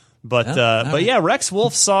me. But yeah, Rex,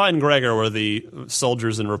 Wolf, Saw, and Gregor were the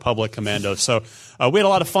soldiers in Republic Commando. So we had a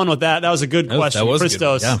lot of fun with that. That was a good question,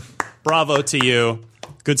 Christos. Bravo to you.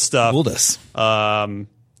 Good stuff. Fooled us. So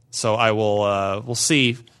I will. We'll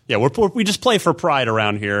see. Yeah, we just play for pride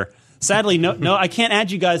around here. Sadly, no, I can't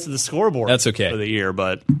add you guys to the scoreboard. That's okay for the year,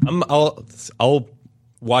 but I'll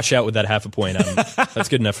wash out with that half a point. That's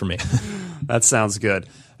good enough for me. That sounds good.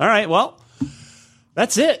 All right, well,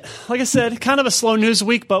 that's it. Like I said, kind of a slow news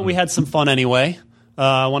week, but we had some fun anyway.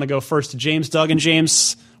 I want to go first to James Duggan.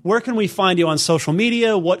 James, where can we find you on social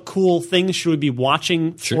media? What cool things should we be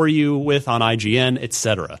watching for you with on IGN,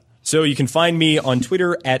 etc.? So you can find me on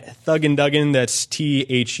Twitter at Thuggin'Duggan. That's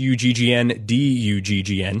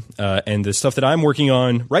THUGGNDUGGN. And the stuff that I'm working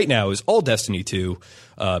on right now is all Destiny 2.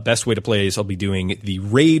 Best way to play is I'll be doing the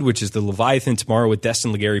raid, which is the Leviathan tomorrow with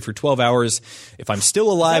Destin Legary for 12 hours. If I'm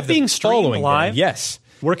still alive, is that being streamed live? Yes.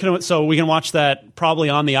 So we can watch that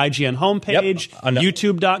probably on the IGN homepage, on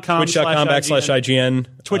youtube.com, twitch.com/IGN,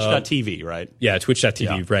 twitch.tv, right? Yeah,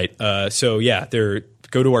 twitch.tv, right.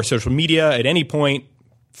 Go to our social media at any point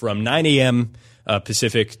from 9 a.m.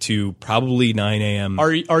 Pacific to probably 9 a.m.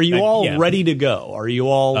 Are you all ready to go? Are you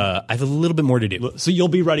all? I have a little bit more to do. So you'll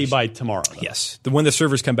be ready by tomorrow, though. Yes. When the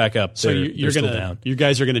servers come back up, you're still down. You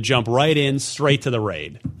guys are going to jump right in, straight to the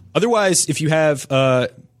raid. Otherwise, if you have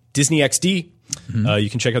Disney XD, you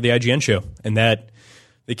can check out the IGN show, and that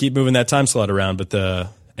they keep moving that time slot around. But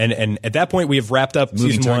and at that point, we have wrapped up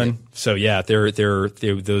season 1. So yeah,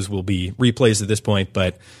 those will be replays at this point,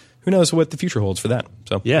 but. Who knows what the future holds for that?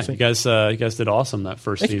 So yeah, you guys did awesome that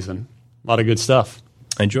first season. A lot of good stuff.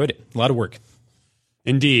 I enjoyed it. A lot of work.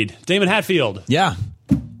 Indeed. Damon Hatfield. Yeah.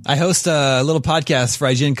 I host a little podcast for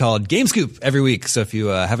IGN called Game Scoop every week. So if you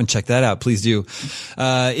haven't checked that out, please do.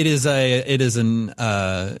 It is an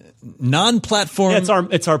non-platform. Yeah,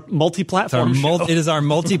 it's our multi-platform. It is our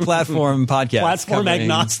multi-platform podcast.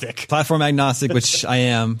 Platform agnostic, which I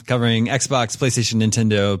am, covering Xbox, PlayStation,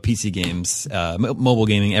 Nintendo, PC games, mobile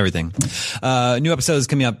gaming, everything. New episodes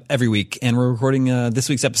coming up every week, and we're recording this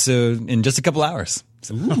week's episode in just a couple hours.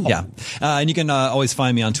 So, yeah, and you can always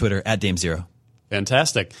find me on Twitter at Dame0.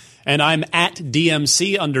 Fantastic. And I'm at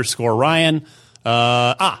DMC_Ryan.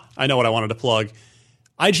 I know what I wanted to plug.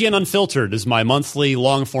 IGN Unfiltered is my monthly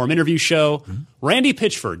long-form interview show. Mm-hmm. Randy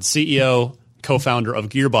Pitchford, CEO, co-founder of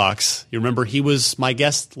Gearbox. You remember he was my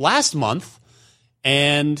guest last month,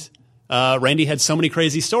 and Randy had so many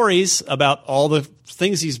crazy stories about all the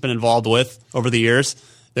things he's been involved with over the years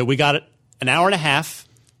that we got an hour and a half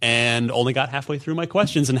and only got halfway through my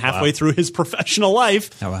questions and halfway through his professional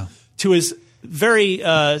life. Oh, wow. To his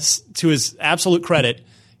absolute credit,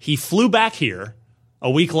 he flew back here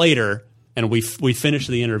a week later, and we finished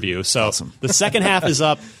the interview. So awesome. The second half is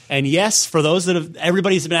up, and yes, for those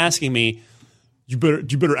everybody's been asking me, you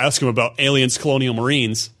better ask him about Aliens, Colonial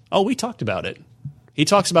Marines. Oh, we talked about it. He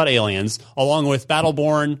talks about Aliens along with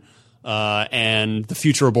Battleborn and the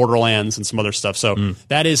future of Borderlands and some other stuff. So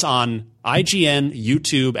that is on IGN,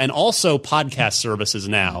 YouTube, and also podcast services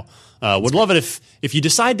now. Would love it if you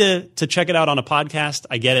decide to check it out on a podcast.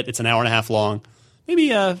 I get it. It's an hour and a half long. maybe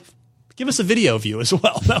give us a video view as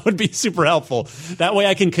well. That would be super helpful. That way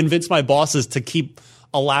I can convince my bosses to keep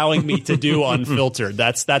allowing me to do Unfiltered.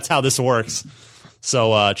 That's how this works.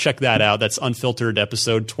 So check that out. That's Unfiltered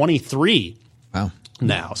episode 23. Wow.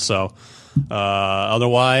 Now. So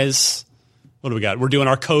otherwise, what do we got? We're doing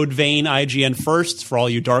our Code Vein IGN first for all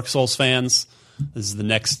you Dark Souls fans. This is the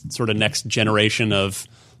next generation of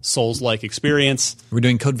Souls-like experience. We're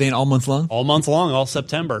doing Code Vein all month long? All month long, all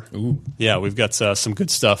September. Ooh. Yeah, we've got some good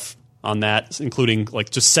stuff on that, including like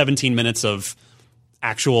just 17 minutes of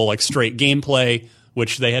actual like straight gameplay,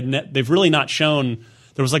 which they've really not shown.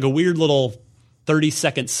 There was like a weird little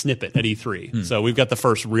 30-second snippet at E3. So we've got the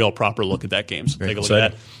first real proper look at that game. So take a look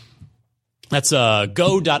at that. That's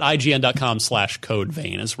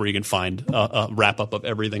go.ign.com/codevein is where you can find a wrap-up of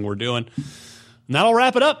everything we're doing. And that'll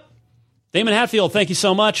wrap it up. Damon Hatfield, thank you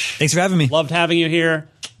so much. Thanks for having me. Loved having you here.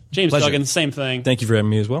 James Pleasure. Duggan, same thing. Thank you for having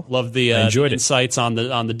me as well. Love the insights on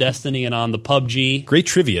the Destiny and on the PUBG. Great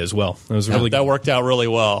trivia as well. That was really That good. worked out really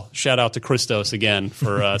well. Shout out to Christos again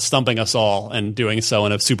for stumping us all and doing so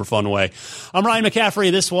in a super fun way. I'm Ryan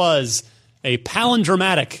McCaffrey. This was a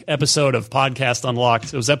palindromatic episode of Podcast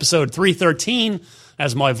Unlocked. It was episode 313,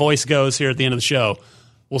 as my voice goes here at the end of the show.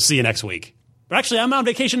 We'll see you next week. But actually, I'm on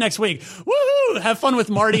vacation next week. Woohoo! Have fun with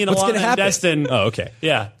Marty and Alana and Destin. Oh, okay.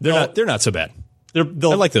 Yeah. They're not so bad. I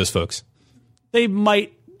like those folks. They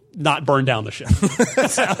might not burn down the show.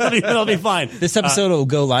 They'll be fine. This episode will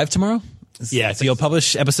go live tomorrow? Yeah. So you'll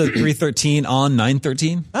publish episode 313 on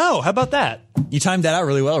 9/13? Oh, how about that? You timed that out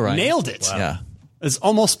really well, Ryan. Nailed it. Wow. Yeah. It's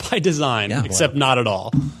almost by design, except not at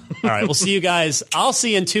all. All right, we'll see you guys. I'll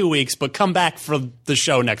see you in 2 weeks, but come back for the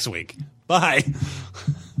show next week. Bye.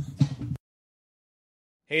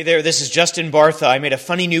 Hey there, this is Justin Bartha. I made a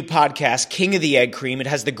funny new podcast, King of the Egg Cream. It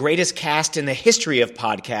has the greatest cast in the history of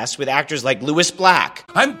podcasts with actors like Louis Black.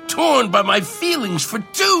 I'm torn by my feelings for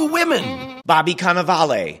two women. Bobby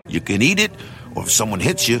Cannavale. You can eat it, or if someone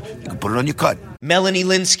hits you, you can put it on your cut. Melanie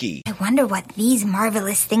Linsky. I wonder what these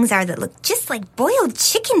marvelous things are that look just like boiled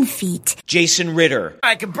chicken feet. Jason Ritter.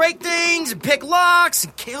 I can break things and pick locks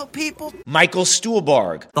and kill people. Michael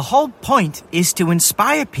Stuhlbarg. The whole point is to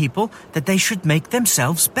inspire people that they should make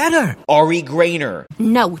themselves better. Ari Grainer.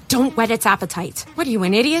 No, don't whet its appetite. What are you,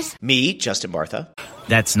 an idiot? Me, Justin Bartha.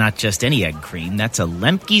 That's not just any egg cream, that's a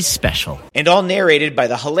Lemke's special. And all narrated by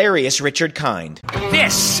the hilarious Richard Kind.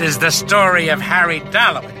 This is the story of Harry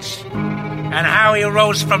Dalowitz and how he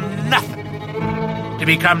rose from nothing to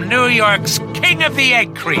become New York's King of the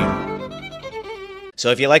Egg Cream. So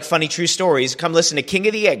if you like funny true stories, come listen to King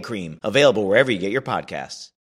of the Egg Cream, available wherever you get your podcasts.